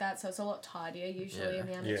 things like that. So it's a lot tidier usually in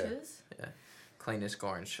the amateurs. Yeah. Cleaner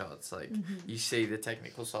scoring shots. Like you see the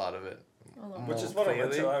technical side of it. Which is what I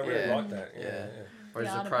went to. I really like that. Yeah. Whereas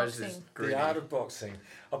art the of pros is boxing. gritty. The art of boxing.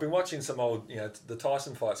 I've been watching some old, the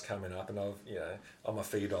Tyson fights coming up, and on my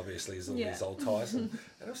feed obviously is all these old Tyson,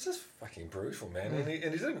 and it was just fucking brutal, man. And he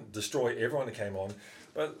didn't destroy everyone that came on,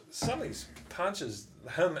 but some of these punches,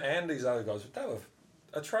 him and these other guys, they were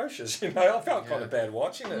atrocious. I felt kind of bad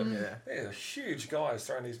watching them. Yeah. They're huge guys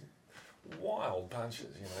throwing these wild punches.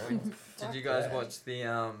 Did you guys watch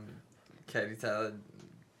the Katie Taylor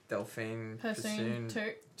Delphine Pursuing Pursuing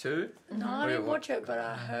two. 2? No, I didn't watch it, but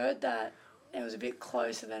I heard that it was a bit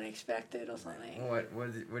closer than expected or something. What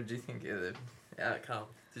did you think of the outcome?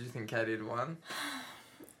 Did you think Katie had won?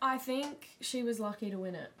 I think she was lucky to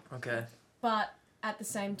win it. Okay. But at the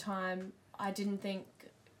same time, I didn't think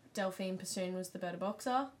Delphine Pursoon was the better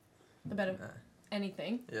boxer, the better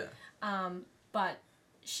anything. Yeah. But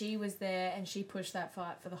she was there and she pushed that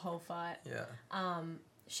fight for the whole fight. Yeah.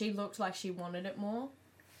 She looked like she wanted it more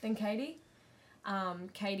than Katie.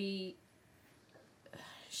 Katie,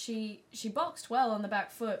 she boxed well on the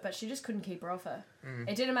back foot, but she just couldn't keep her off her.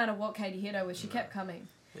 It didn't matter what Katie hit her with, she kept coming.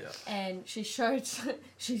 Yeah. And she showed,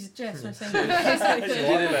 she's Jess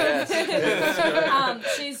Messina.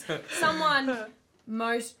 She's someone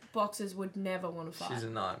most boxers would never want to fight. She's a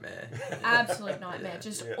nightmare. Absolute nightmare,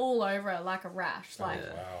 just all over her like a rash. Like,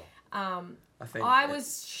 Wow. I think I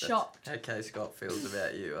was shocked how Kay Scott feels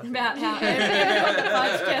about you. I think. about how everyone on the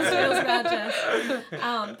podcast feels about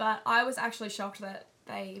Jess. But I was actually shocked that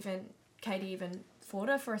Katie even fought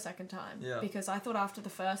her for a second time. Yeah. Because I thought after the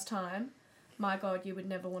first time, my God, you would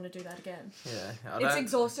never want to do that again. Yeah. It's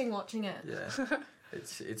exhausting watching it. Yeah.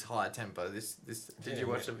 It's high tempo. This did you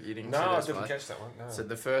watch it? You didn't No, see I this didn't one? catch that one. No. So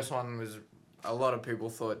the first one was a lot of people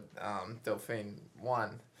thought Delphine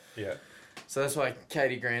won. Yeah. So that's why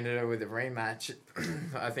Katie granted her with a rematch.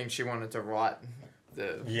 I think she wanted to write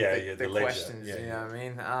the the ledger. questions. Yeah, you know what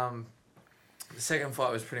I mean? The second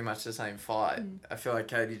fight was pretty much the same fight. I feel like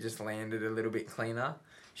Katie just landed a little bit cleaner.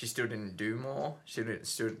 She still didn't do more. She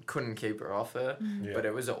couldn't keep her off her. Yeah. But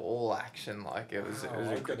it was all action. Like it was. I'm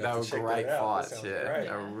They gonna were have to check great that out. That fights. sounds Yeah, great.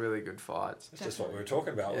 they were really good fights. That's just what we were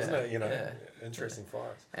talking about, wasn't it? Yeah. Interesting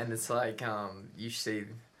fights. And it's like you see,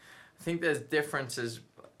 I think there's differences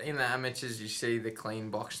in the amateurs. You see the clean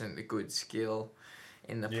boxing, the good skill.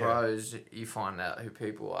 In the pros, you find out who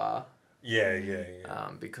people are. Yeah.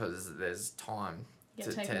 Because there's time Get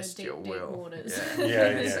to taken test to your deep will. waters. Yeah.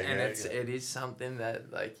 Yeah, It is something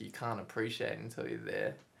that like you can't appreciate until you're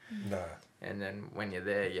there. No. And then when you're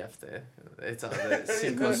there, you have to. It's like the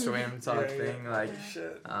sink or swim type thing. Like,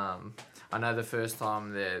 Shit. I know the first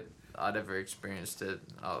time that I'd ever experienced it,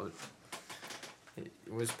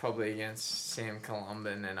 it was probably against Sam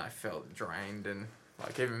Columban, and I felt drained, and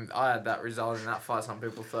like even I had that result in that fight. Some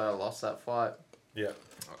people thought I lost that fight. Yeah.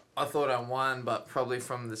 I thought I won, but probably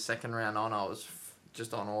from the second round on, I was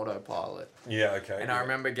just on autopilot. Yeah. Okay. And I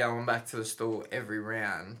remember going back to the stool every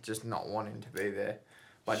round, just not wanting to be there,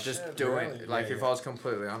 but just Shit, doing really? like Yeah, if I was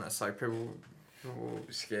completely honest, like people were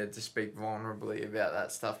scared to speak vulnerably about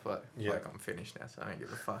that stuff, but like I'm finished now, so I don't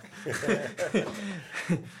give a fuck.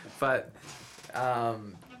 But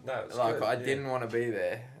No, it's like good. I didn't want to be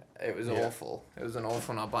there. It was awful. It was an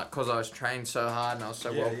awful night, but because I was trained so hard and I was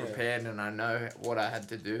so well prepared and I know what I had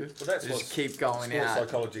to do, Well, that's just what keep going sports out.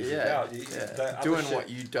 psychology is about. That other Doing shit- what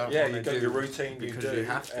you don't Yeah, want to you've do. got your routine because you do, you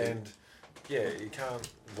have to. and you can't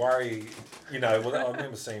worry. Well, I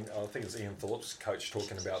remember seeing, I think it was Ian Phillips' coach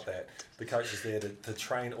talking about that. The coach is there to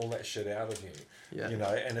train all that shit out of you. Yeah.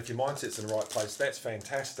 And if your mindset's in the right place, that's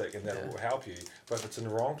fantastic, and that will help you. But if it's in the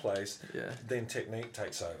wrong place, then technique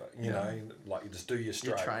takes over. You know, like you just do your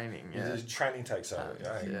straight. Your training, Training takes over.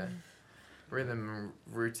 Yeah. Rhythm,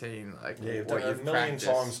 routine, like You've what done it you've a million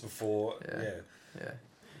practiced. times before. Yeah.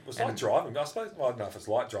 It's like driving. I suppose, I don't know if it's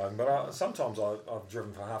like driving, but sometimes I've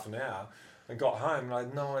driven for half an hour and got home and I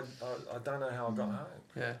don't know how I got home.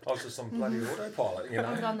 Yeah. I was just on bloody autopilot,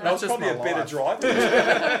 I've done that. And I was Just probably a my better life.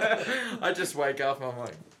 driver. I just wake up and I'm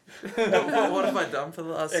like, what have I done for the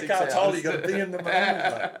last 6 Eckhart hours? Tolle, you got to be in the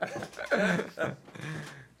moment.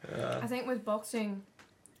 I think with boxing,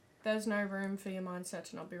 there's no room for your mindset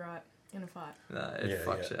to not be right in a fight. No, it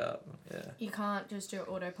fucks you up. Yeah. You can't just do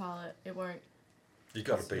autopilot. It won't. You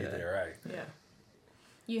got to be there, eh? Yeah.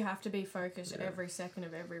 You have to be focused every second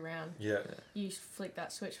of every round. Yeah. You flick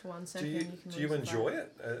that switch for 1 Do second, you you can do you lose the enjoy fight.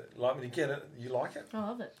 it? Like when you get it, you like it? I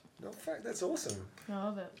love it. No, in fact, that's awesome. I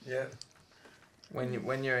love it. Yeah.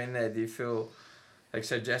 When you're in there, do you feel like,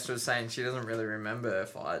 so Jess was saying she doesn't really remember her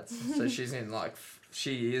fights, so she's in like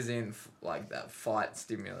she is in like that fight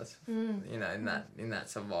stimulus, you know, in that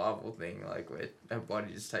survival thing, like where her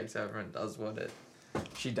body just takes over and does what it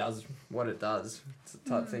she does what it does. It's the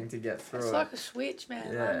type thing to get through It's it. like a switch,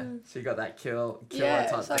 man. Yeah, so you got that killer Yeah,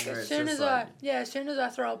 type it's like thing where as it's soon just as as soon as I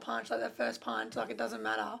throw a punch, like that first punch, like it doesn't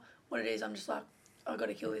matter what it is. I'm just like, I've got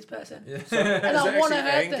to kill this person. yeah. And I want to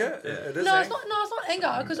hurt anger? them. It is No, anger? it's not. No, it's not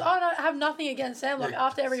anger because I don't have nothing against them. Like Yeah,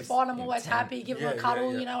 after every it's fight, I'm always intent. happy, give them a Yeah,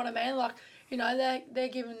 cuddle. yeah. You know what I mean? Like they're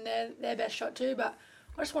giving their best shot too, but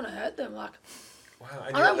I just want to hurt them. Like Wow,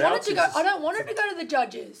 and I you're don't want allowed it to go. I don't want it to go to the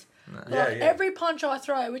judges. Yeah, Like yeah. every punch I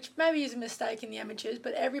throw, which maybe is a mistake in the amateurs,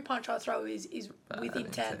 but every punch I throw is with Bad intent.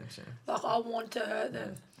 intention. Like I want to hurt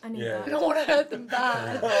them. I need Yeah. that. I don't want to hurt them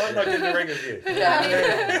bad. Oh, I'm not getting the ring with you.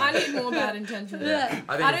 I need more bad intentions. Yeah.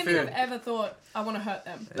 I I don't think food- I've ever thought I want to hurt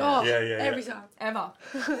them. Oh, Yeah, yeah, yeah. every time. Ever.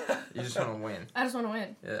 You just want to win. I just want to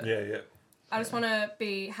win. Yeah. Yeah, yeah. I just want to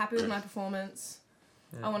be happy with my performance.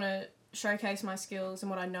 Yeah. I want to showcase my skills and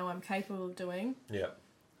what I know I'm capable of doing, Yeah.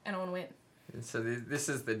 and I want to win. So this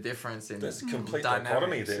is the difference in There's complete dynamics,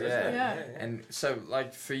 dichotomy there, yeah. isn't it? Yeah. And so,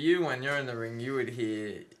 like, for you, when you're in the ring, you would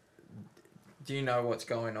hear... Do you know what's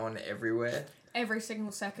going on everywhere? Every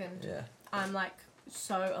single second, Yeah. I'm like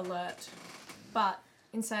so alert. But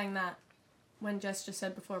in saying that, when Jess just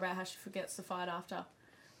said before about how she forgets the fight after,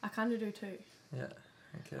 I kind of do too. Yeah.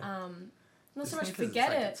 Okay. Not Just so much because forget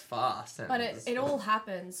it's like it, It's fast. And but it's- it all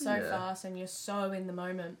happens so Yeah. fast, and you're so in the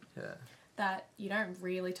moment Yeah. that you don't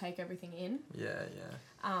really take everything in. Yeah, yeah.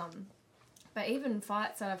 But even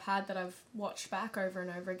fights that I've had that I've watched back over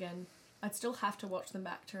and over again, I'd still have to watch them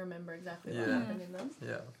back to remember exactly what Yeah. happened in them.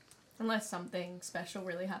 Yeah. Unless something special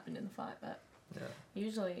really happened in the fight, but Yeah.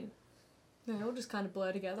 usually they all just kind of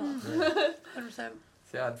blur together. 100%.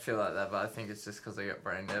 See, I'd feel like that, but I think it's just because I got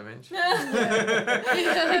brain damage. We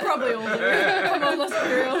probably all do. Come on, let's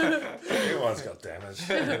be real. Everyone's got damage.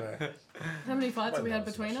 You know. How many fights have we had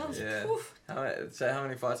Well, between not us? so Yeah. Oof. How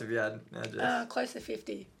many fights have you had now, Jess? Close to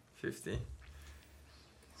 50. 50.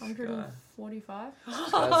 145?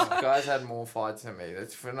 Guys had more fights than me.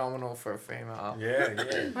 That's phenomenal for a female. Yeah,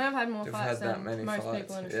 yeah. I have had more We've fights had that than many most fights.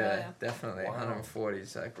 people in Yeah, Australia. definitely. Wow. 140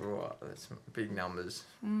 is like, raw. That's big numbers.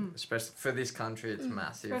 Especially for this country, it's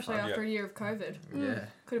massive. Especially Yeah. after a year of COVID. Yeah.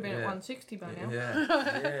 Could have been at Yeah. 160 by now. Yeah.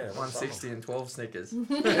 Yeah, 160 and 12 Snickers.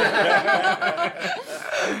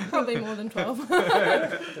 Probably more than 12.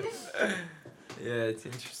 Yeah, it's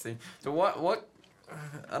interesting. So what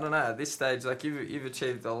I don't know, at this stage, like you've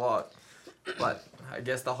achieved a lot, but I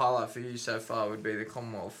guess the highlight for you so far would be the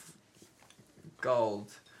Commonwealth gold.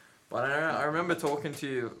 But I don't know, I remember talking to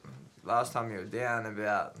you last time you were down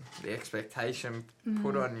about the expectation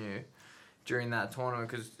put on you during that tournament,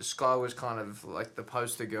 because Sky was kind of like the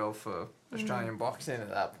poster girl for Australian boxing at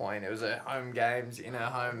that point. It was at home games in her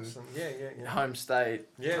home Yeah. home state.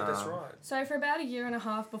 Yeah, that's right. So for about a year and a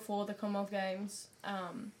half before the Commonwealth Games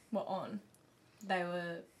were on, they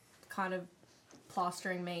were kind of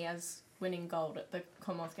plastering me as winning gold at the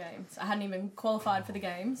Commonwealth Games. I hadn't even qualified for the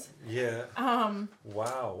games. Yeah.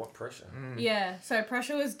 Wow, what pressure. Yeah, so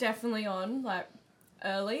pressure was definitely on, like,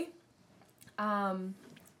 early.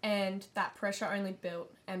 And that pressure only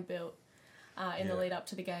built and built in the Yeah. lead up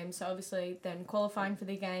to the games. So obviously then qualifying for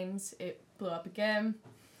the games, it blew up again.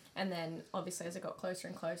 And then obviously as it got closer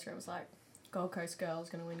and closer, it was like, Gold Coast girls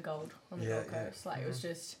going to win gold on the Yeah, Gold yeah. Coast. Like, it was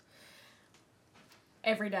just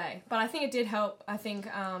every day. But I think it did help. I think,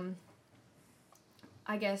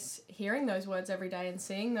 I guess, hearing those words every day and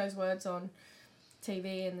seeing those words on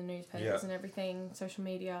TV and the newspapers Yeah. and everything, social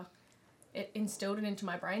media, it instilled it into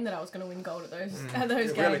my brain that I was going to win gold at those It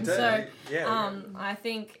really games. did. So Yeah. I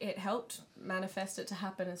think it helped manifest it to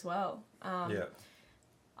happen as well. Yeah.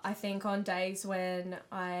 I think on days when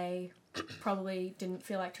I probably didn't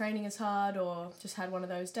feel like training as hard, or just had one of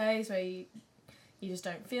those days where you just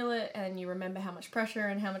don't feel it and you remember how much pressure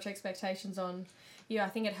and how much expectations on you, I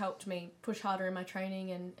think it helped me push harder in my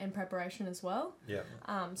training and preparation as well. Yeah.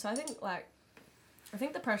 So I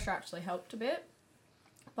think the pressure actually helped a bit,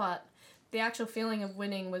 but the actual feeling of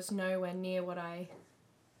winning was nowhere near what I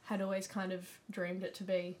had always kind of dreamed it to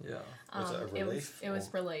be. Yeah. Was it a relief, It was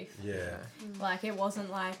or- relief. Yeah. Like, it wasn't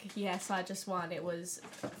like, yes, I just won. It was,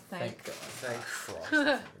 Thank God. Thank Christ.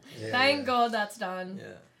 Yeah, thank yeah. God that's done.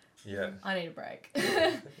 Yeah. Yeah. I need a break.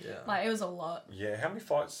 Yeah. Like, it was a lot. Yeah. How many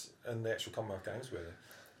fights in the actual Commonwealth Games were there?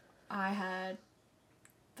 I had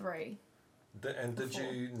 3. And did Four.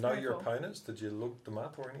 you know your 4. opponents? Did you look them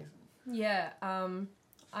up or anything? Yeah,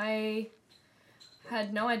 I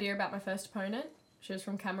had no idea about my first opponent. She was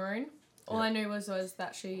from Cameroon. All Yeah. I knew was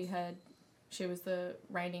that she was the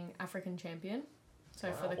reigning African champion.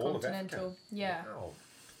 So for Wow, the all of continental, Africa. yeah.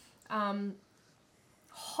 Wow.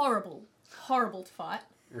 Horrible to fight.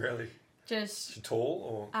 Really? Just She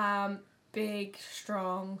tall or? big,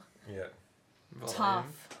 strong, Yeah.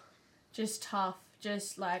 tough. Just tough.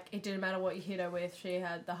 Just like, it didn't matter what you hit her with, she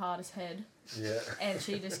had the hardest head. Yeah. And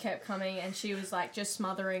she just kept coming, and she was like just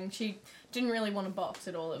smothering. She didn't really want to box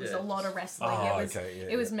at all. It was a lot of wrestling.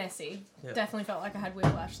 It was messy. Yeah. Definitely felt like I had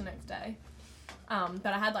whiplash the next day. But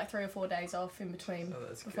I had like 3 or 4 days off in between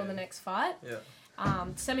before the next fight. Yeah.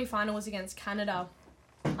 Semi-final was against Canada.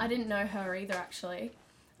 I didn't know her either, actually.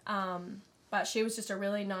 But she was just a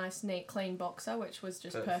really nice, neat, clean boxer, which was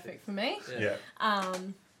just perfect for me. Yeah.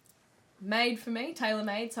 Made for me,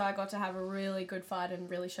 tailor-made, so I got to have a really good fight and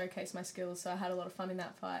really showcase my skills, so I had a lot of fun in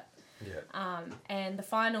that fight. Yeah. And the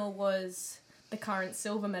final was the current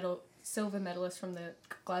silver medalist from the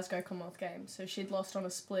Glasgow Commonwealth Games. So she'd lost on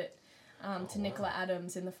a split to Nicola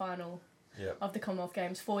Adams in the final of the Commonwealth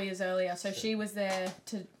Games 4 years earlier. So she was there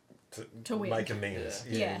to win. Make amends.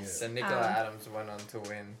 Yeah. So Nicola Adams went on to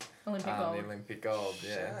win Olympic gold. The Olympic gold.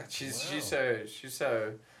 Yeah. She's She's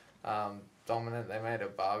so dominant. They made a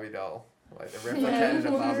Barbie doll. Like they replicated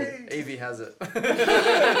a Barbie. Evie has it.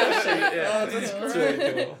 That's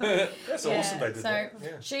really cool. That's awesome. They did that. Yeah.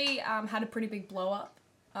 She had a pretty big blow up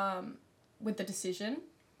with the decision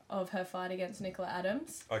of her fight against Nicola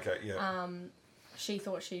Adams. Okay. Yeah. She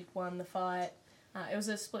thought she'd won the fight. It was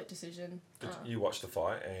a split decision. Did you watched the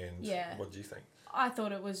fight and what did you think? I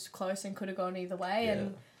thought it was close and could have gone either way. Yeah.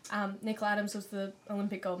 And Nicola Adams was the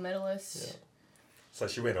Olympic gold medalist. Yeah. So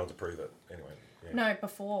she went on to prove it anyway. Yeah. No,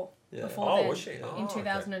 before. Yeah. Before then, was she? in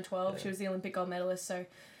 2012, she was the Olympic gold medalist. So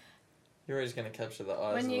you're always going to capture the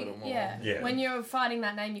eyes a little more. Yeah. When you're fighting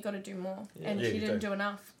that name, you got to do more, and she didn't do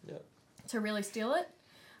enough to really steal it.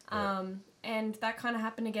 And that kind of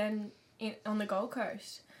happened again on the Gold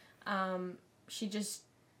Coast. She just,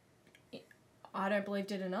 I don't believe,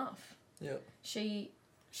 did enough. Yeah. She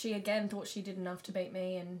again thought she did enough to beat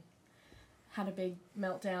me and had a big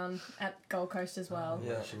meltdown at Gold Coast as well.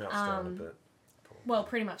 Yeah, she melts down a bit. Well,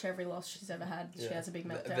 pretty much every loss she's ever had, she has a big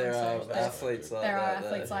meltdown. There are athletes like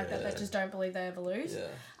that. That just don't believe they ever lose.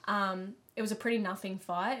 Yeah. It was a pretty nothing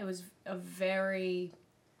fight. It was a very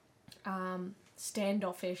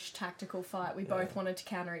standoffish tactical fight. We both wanted to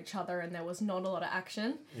counter each other, and there was not a lot of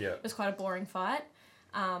action. Yeah. It was quite a boring fight.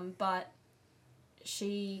 But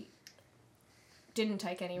she didn't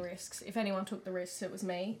take any risks. If anyone took the risks, it was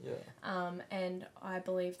me. Yeah. And I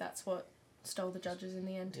believe that's what stole the judges in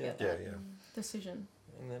the end to get that decision.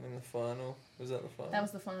 And then in the final, was that the final? That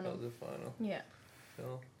was the final. That was the final. Yeah.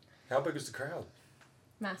 Cool. How big was the crowd?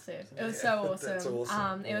 Massive. It was so awesome. That's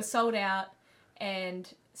awesome. It was sold out,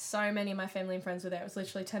 and so many of my family and friends were there. It was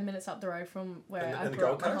literally 10 minutes up the road from where I grew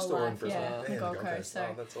up my whole life. Yeah, the Gold Coast. So,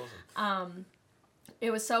 that's awesome.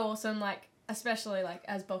 It was so awesome. Like, especially like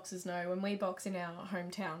as boxers know, when we box in our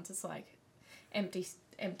hometowns, it's like empty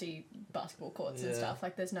basketball courts and stuff.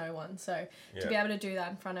 Like, there's no one. So to be able to do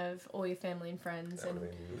that in front of all your family and friends and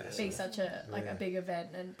be such a a big event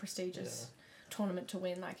and prestigious tournament to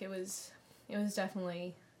win, like it was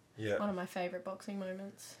definitely one of my favourite boxing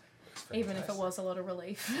moments. Even if it was a lot of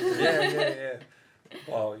relief. Yeah.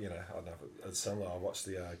 Well, you know, I don't know if it's similar. I watched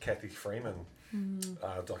the Kathy Freeman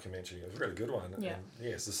documentary. It was a really good one. Yeah. And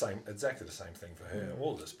it's the same, exactly the same thing for her.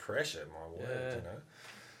 All this pressure, my word,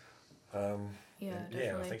 you know.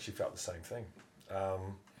 Definitely. I think she felt the same thing.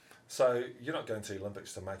 So you're not going to the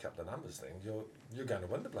Olympics to make up the numbers then. You're going to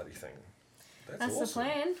win the bloody thing. That's awesome. The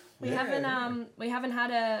plan. We haven't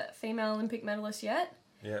had a female Olympic medalist yet.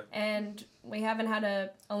 Yeah. And we haven't had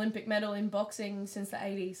a Olympic medal in boxing since the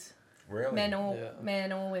 80s. Really? Men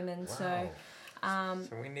or women. Wow. So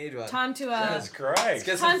we need one. Time to That's great. Let's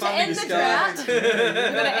get time some to end the funding drought. going.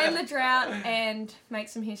 We're gonna end the drought and make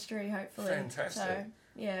some history, hopefully. Fantastic.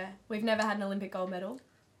 So we've never had an Olympic gold medal.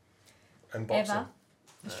 And boxing. Ever.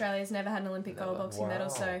 Australia's never had an Olympic gold boxing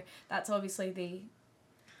medal, so that's obviously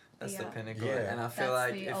That's the pinnacle. Yeah. And I feel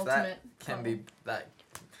that's like the if that ultimate can goal. be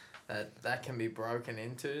that can be broken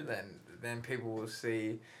into, then people will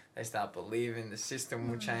see. They start believing the system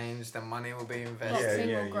will change, the money will be invested. Boxing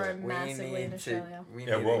Yeah, will grow We massively in need Australia. we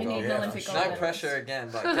Yeah, need well, We need an Olympic gold no medalist. pressure again,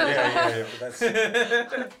 but Yeah. That's,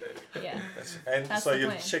 Yeah. and That's so the you've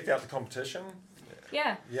plan. checked out the competition?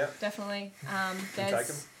 Yeah, Yeah. definitely. take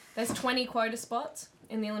 'em? There's 20 quota spots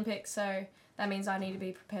in the Olympics, so that means I need to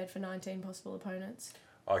be prepared for 19 possible opponents,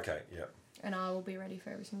 Okay, yeah. and I will be ready for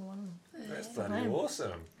every single one of them. That's the bloody plan.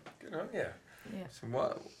 awesome. Good on you. Yeah.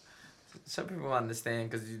 So people understand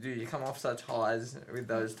because you come off such highs with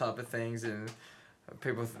those type of things, and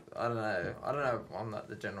people I don't know, I'm not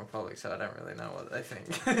the general public, so I don't really know what they think.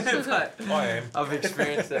 But I am. I've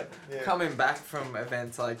experienced it. Yeah. Coming back from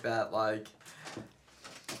events like that, like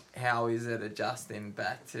how is it adjusting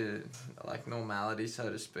back to like normality, so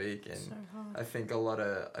to speak? And So hard. I think a lot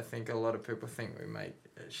of people think we make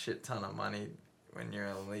a shit ton of money when you're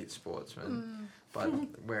an elite sportsman, but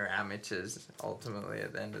we're amateurs ultimately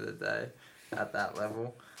at the end of the day at that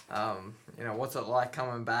level. You know, what's it like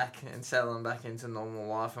coming back and settling back into normal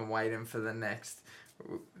life and waiting for the next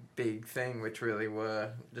big thing, which really were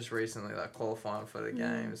just recently like qualifying for the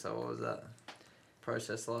games? So what was that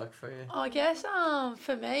process like for you? I guess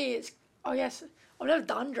for me it's I've never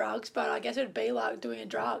done drugs, but I guess it'd be like doing a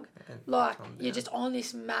drug. And Like calm you're down. just on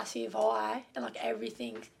this massive high, and like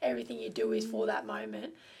everything you do is for that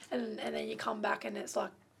moment, and then you come back and it's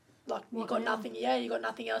like you What got now? nothing. Yeah, you got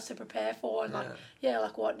nothing else to prepare for, and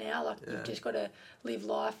like what now? Like Yeah. you've just got to live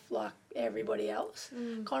life like everybody else,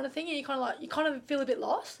 Mm. kind of thing. And you kind of feel a bit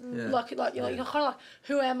lost. Yeah. Like you're kind of like,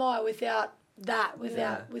 who am I without that?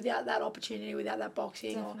 Yeah. Without that opportunity, without that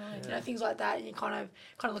boxing, or Definitely. you know things like that. And you kind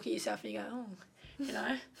of look at yourself and you go, oh, you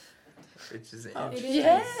know. Which is It interesting. is.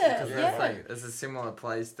 Yeah, Because yeah. that's like, it's a similar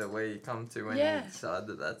place to where you come to when Yeah. you decide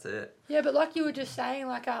that that's it. Yeah, but like you were just saying,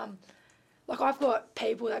 like I've got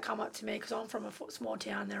people that come up to me because I'm from a small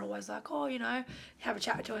town. They're always like, oh, you know, have a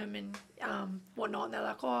chat to him and whatnot. And they're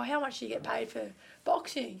like, oh, how much do you get paid for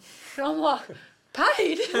boxing? And I'm like,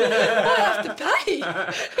 paid? I have to pay.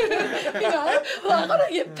 You know, like I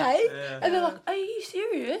don't get paid. Yeah. And they're like, are you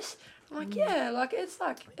serious? I'm like, yeah, like It's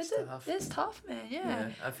tough. it's tough, man. Yeah.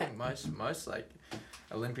 I think most like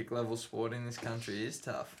Olympic level sport in this country is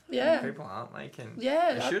tough. Yeah. People aren't making.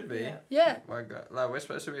 Yeah, It like- should be. yeah. Yeah. Like we're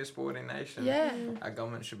supposed to be a sporting nation. Yeah. Our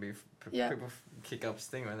government should be. Yeah. People kick up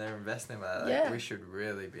sting when they're investing. Like, Yeah. we should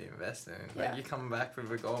really be investing. Like Yeah. you come back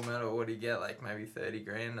with a gold medal, what do you get? Like maybe 30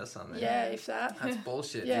 grand or something. Yeah, if that. That's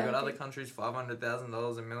bullshit. Yeah. You got other countries $500,000,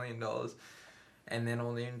 $1 million, and then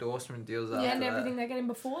all the endorsement deals after Yeah, and that. everything they're getting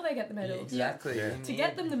before they get the medal. Exactly. Yeah. You To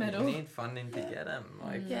get them the medal. You need funding to get them.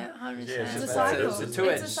 Like, Yeah, 100%. Yeah, It's a But cycle. It's a It's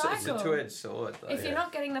two-edged. a It's a cycle. two-edged sword. Though. If you're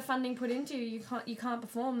not getting the funding put into you, you can't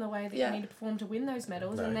perform the way that Yeah. you need to perform to win those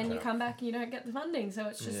medals, No, and then you you can't. come back and you don't get the funding. So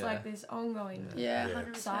it's just Yeah. like this ongoing Yeah, Yeah.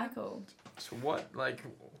 100%. cycle. So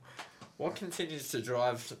what continues to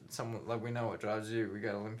drive someone? Like we know what drives you. We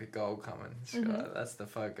got Olympic gold coming. So that's the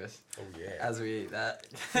focus. Oh yeah. As we eat that.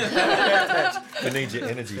 You need your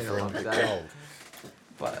energy Been a for long Olympic day. gold.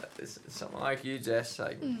 But it's someone like you, Jess,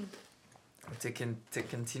 like to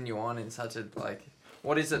continue on in such a like,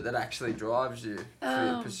 what is it that actually drives you for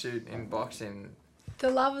your pursuit in boxing? The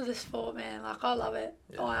love of the sport, man. Like I love it.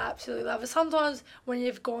 Yeah. I absolutely love it. Sometimes when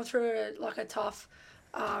you've gone through a tough,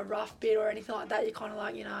 rough bit or anything like that, you're kind of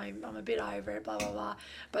like, you know, I'm a bit over it, blah blah blah.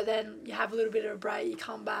 But then you have a little bit of a break, you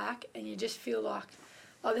come back, and you just feel like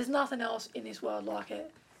there's nothing else in this world like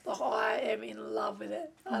it. Like I am in love with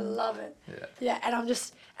it. I love it. Yeah. Yeah, and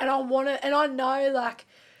I want to, and I know like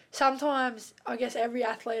sometimes I guess every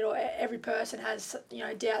athlete or every person has, you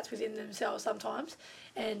know, doubts within themselves sometimes,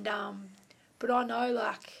 and but I know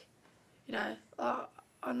like, you know,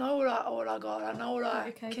 I know what I got. I know what I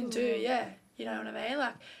you're can capable do. of. Yeah, you know what I mean.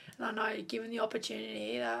 Like, and I know given the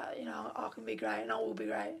opportunity that, you know, I can be great and I will be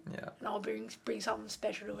great Yeah. and I'll bring something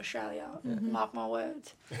special to Australia. Mark my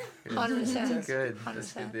words. 100%. That's good.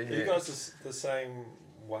 That's 100%. good to Are you hear. guys the same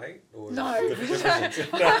weight? Or No. different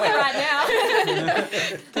divisions?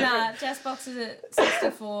 right now. Nah, Jess boxes at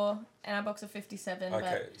 64 and I box at 57,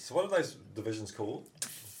 Okay, so what are those divisions called? but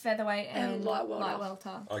featherweight and And light welter.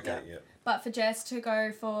 welter. Okay, yeah. But for Jess to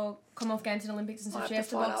go for Commonwealth Games and Olympics and I stuff, she have has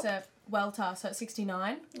to to fight box up. at welter, so at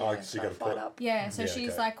 69. Oh, Yeah, so you gotta fight put- up. Yeah, so Yeah, she's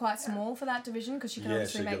okay. like quite small for that division because she can Yeah,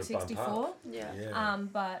 obviously so you make gotta bump 64. Yeah. Yeah.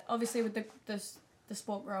 But obviously with the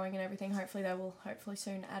sport growing and everything, hopefully they will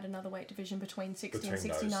soon add another weight division between 60 Between and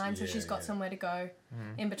those, 69. So yeah, she's got yeah. somewhere to go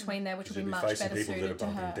in between there, which will Because be you'll be much facing better people that suited are to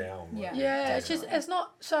her. bumping down, Yeah, like- Yeah, it's just definitely. it's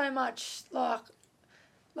not so much like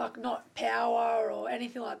not power or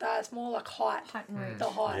anything like that. It's more like height, height and range. the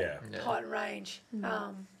height, Yeah. height and range.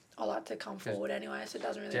 I like to come forward anyway, so it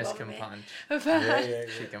doesn't really Jess bother can me. punch. But, Yeah, yeah,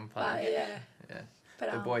 She yeah. can but punch. yeah, Yeah.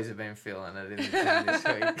 but The um, boys have been feeling it in the gym this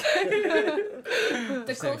week.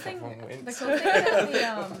 The Seen a cool thing, couple of wins. the cool thing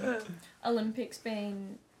about the Olympics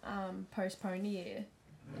being postponed a year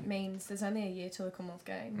means there's only a year till the Commonwealth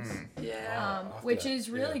Games. yeah, after Which that, is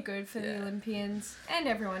really yeah. good for Yeah. the Olympians and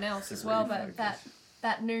everyone else as To well. refocus. But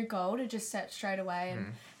that new goal to just set straight away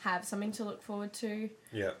and have something to look forward to.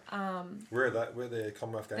 Yeah. Where are the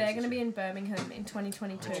Commonwealth Games? They're going to this be year? in Birmingham in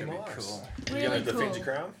 2022. Should be Nice. cool. You Really gonna defend cool. your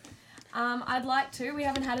crown? I'd like to. We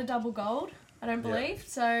haven't had a double gold, I don't Yeah. believe.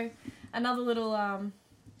 So another little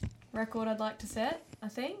record I'd like to set, I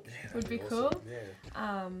think, Yeah, would that'd be awesome. cool.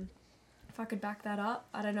 Yeah. If I could back that up.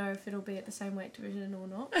 I don't know if it'll be at the same weight division or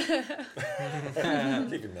not.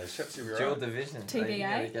 Keeping those ships, you'll be Dual right. division.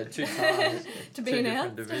 TBA. You go 2 times. To be two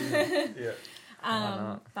announced. different divisions. Yeah.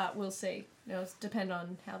 not? But we'll see. It'll depend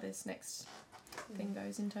on how this next thing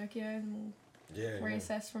goes in Tokyo, and Yeah. we'll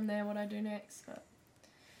reassess from there what I do next. But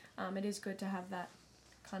it is good to have that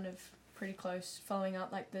kind of pretty close following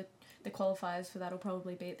up. Like the qualifiers for that will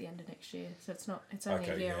probably be at the end of next year, so it's only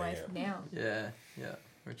a Okay, year yeah, away yeah. from now. Yeah,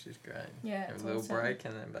 which is great. Yeah, Have it's a little awesome. break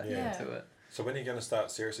and then back Yeah. into it. So when are you going to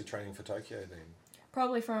start seriously training for Tokyo then?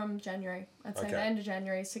 Probably from January. I'd say Okay. the end of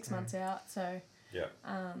January, 6 months out. So Yeah.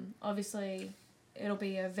 obviously it'll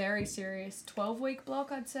be a very serious 12-week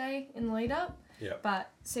block, I'd say, in the lead up. Yeah.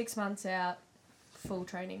 But 6 months out, full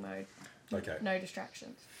training mode. Okay. No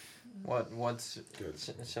distractions. What's Good.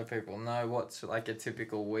 so people know what's like a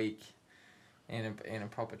typical week in a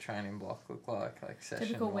proper training block look like session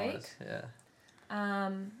Typical wise? week? Yeah.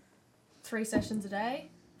 3 sessions a day,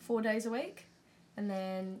 4 days a week, and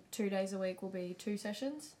then 2 days a week will be 2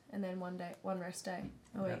 sessions, and then one rest day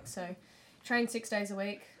a week. Yeah. So train 6 days a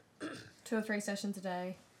week, 2 or 3 sessions a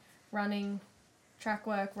day, running, track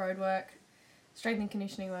work, road work, strength and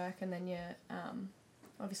conditioning work, and then your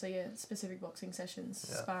obviously your specific boxing sessions,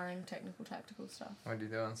 Yeah. sparring, technical, tactical stuff. What do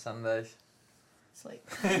you do on Sundays? Sleep.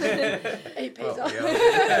 Eat pizza. Well,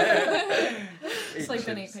 yeah. Eat Sleep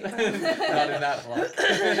and eat chips. pizza. Not in that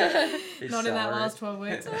block. Not in that last 12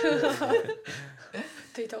 weeks.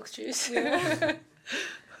 Detox juice.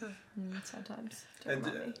 Sometimes. Don't And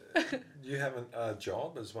remind me. you have a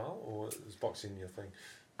job as well, or is boxing your thing?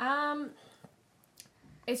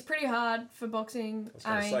 It's pretty hard for boxing, I was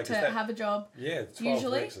gonna say, 'cause to that- have a job. Yeah, 12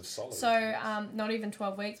 Usually. weeks of solid. So, not even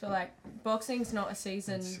 12 weeks, but like boxing's not a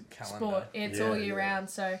season It's a calendar. sport. It's Yeah, all year yeah. round.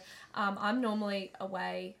 So, I'm normally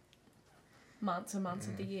away months and months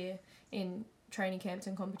of the year in training camps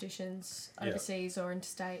and competitions Yeah. overseas or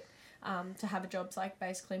interstate. To have a job's like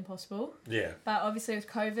basically impossible. Yeah. But obviously with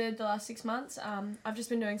COVID the last 6 months, I've just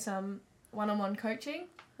been doing some one-on-one coaching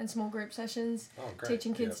and small group sessions, Oh, great.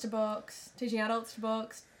 teaching kids to box, teaching adults to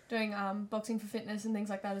box, doing boxing for fitness and things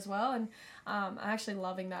like that as well. And I'm actually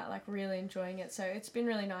loving that, like really enjoying it. So it's been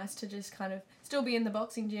really nice to just kind of still be in the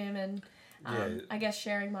boxing gym and Yeah. I guess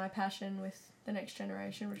sharing my passion with the next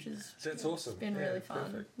generation, which has That's awesome. been Yeah, really fun.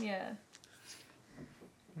 perfect. Yeah.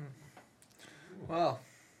 Well,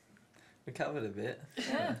 we covered a bit.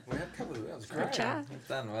 Yeah. We have covered it. That was Good great. chat. We've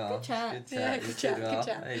done well. Good chat. Good chat. Yeah, You good did chat, good well.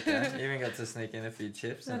 chat. There you go. You even got to sneak in a few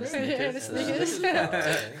chips and a That is- Snickers. Yeah, the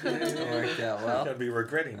Snickers. It worked out I'm well. going to be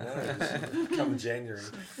regretting that come January.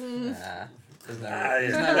 Nah. There's no, Ah,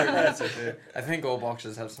 there's yeah. no regrets with it. I think all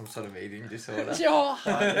boxers have some sort of eating disorder. Oh,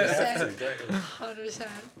 You have 100%. to, don't you? 100%.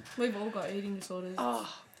 We've all got eating disorders. Oh,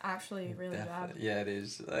 Actually, really bad. Definitely. Yeah, it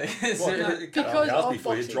is. Like, What, Because hours of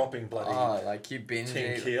before you're boxing. dropping bloody oh, like you binge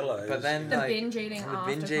 10 eat. kilos. But then The like, binge eating the after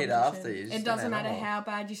binge eat competition. after is It doesn't an matter animal. how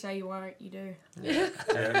bad you say you won't, you do. Yeah.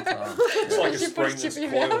 Every time. It's like a You spring put that's chip in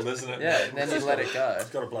your coiled, isn't it? Yeah, and then you let it go. It's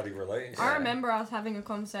got a bloody release. I remember us having a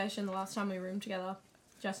conversation the last time we roomed together.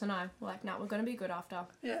 Jess and I were like, "No, we're gonna be good after.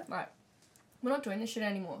 yeah. Right, we're not doing this shit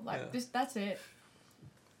anymore. Like Yeah. this, that's it.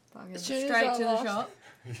 Fucking As soon as straight I to the lost- shop.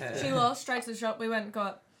 Yeah. She lost straight to the shop. We went and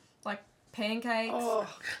got like pancakes. Oh,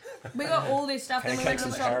 We got all this stuff. Then we went Pancakes to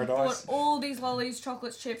the in shop, bought paradise. all these lollies,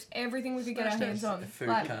 chocolates, chips, everything we could get our Smashed it. hands on. Food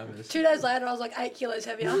Like, comas. 2 days later, I was like 8 kilos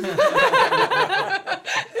heavier. I was like,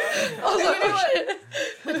 You know oh shit.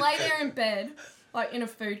 we'd lay there in bed, like in a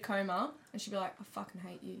food coma, and she'd be like, "I fucking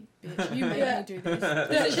hate you, bitch. You made Yeah. me do this."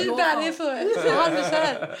 Yeah, she's a Your bad fault. influence.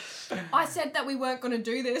 100%. I said that we weren't going to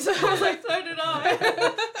do this. I was like, so did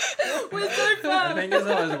I. We're so I fun. think it's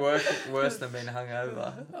always worse than being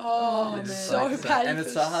hungover. Oh, man. so Like, bad. and you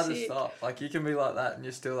it's feel so hard to sick. stop. Like you can be like that and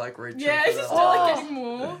you're still like reaching. Yeah, for she's the still Oh. like getting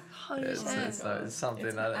more. 100%. It's something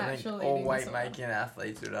It's that I think actual all eating weight disorder. making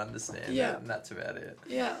athletes would understand. Yeah. And that's about it.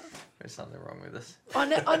 Yeah. There's something wrong with us. I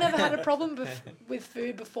never had a problem with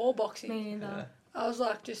food before boxing. Me neither. I was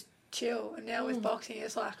like, just chill. And now with boxing,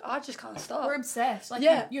 it's like, I just can't stop. We're obsessed. Like,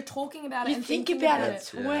 Yeah. you're talking about it You and think thinking about about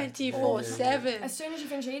it Yeah. 24/7. As soon as you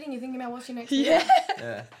finish eating, you're thinking about what's your next Yeah. meal.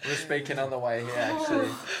 Yeah. We're speaking on the way here actually.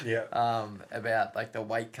 Yeah. About like the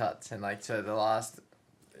weight cuts and like so the last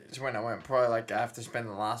it's when I went pro, like I have to spend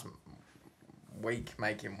the last week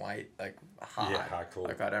making weight like hard. Yeah, hardcore.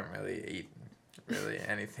 Like I don't really eat really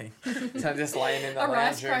anything. So I'm just laying in the A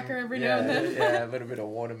rice lounge room. cracker every now and then. Yeah, a little bit of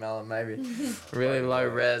watermelon maybe. Really low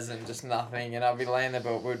res and just nothing. And I'll be laying there,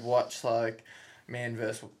 but we'd watch like man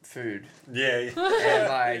versus food. Yeah. And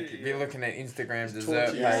like you're looking at Instagram dessert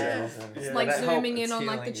torture pages. yourself. And Yeah. Like that zooming help- in on it's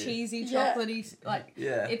like the healing you. cheesy, Yeah. chocolatey, like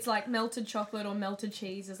Yeah. it's like melted chocolate or melted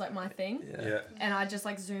cheese is like my thing. Yeah. Yeah. And I just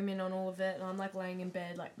like zoom in on all of it, and I'm like laying in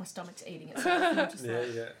bed, like my stomach's eating itself. And I'm just Yeah.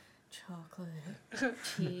 like, Yeah. chocolate,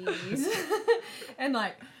 cheese. And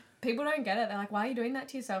like, people don't get it. They're like, why are you doing that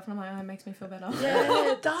to yourself? And I'm like, oh, it makes me feel better.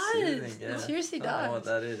 Yeah, it does. Soothing, yeah. It seriously I don't know what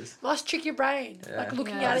does. that is. Must trick your brain. Yeah. Like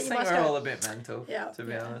looking Yeah. at I it, you think must we're all go. a bit mental, Yeah. to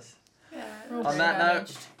be Yeah. honest. Yeah. We're all On very that note,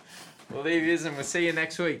 damaged. we'll leave you and we'll see you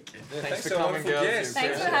next week. Yeah, thanks for so much coming, for girls. guests.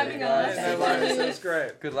 Thanks for Appreciate having it, us. guys. Yeah, no worries. That was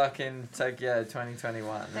great. Good luck in Tokyo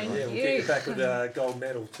 2021. Thank Yeah, you. we'll get you back with a gold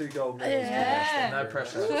medal. 2 gold medals. Yeah. No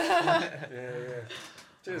pressure. Yeah, yeah.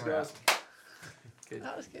 Cheers, Alright. guys. Good.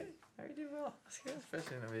 That was good. Oh, you did well. That's good.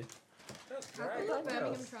 First interview. That's I great. feel like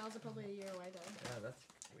Birmingham trials are probably a year away though. Yeah, that's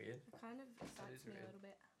weird. It kind of excites me a little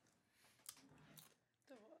bit.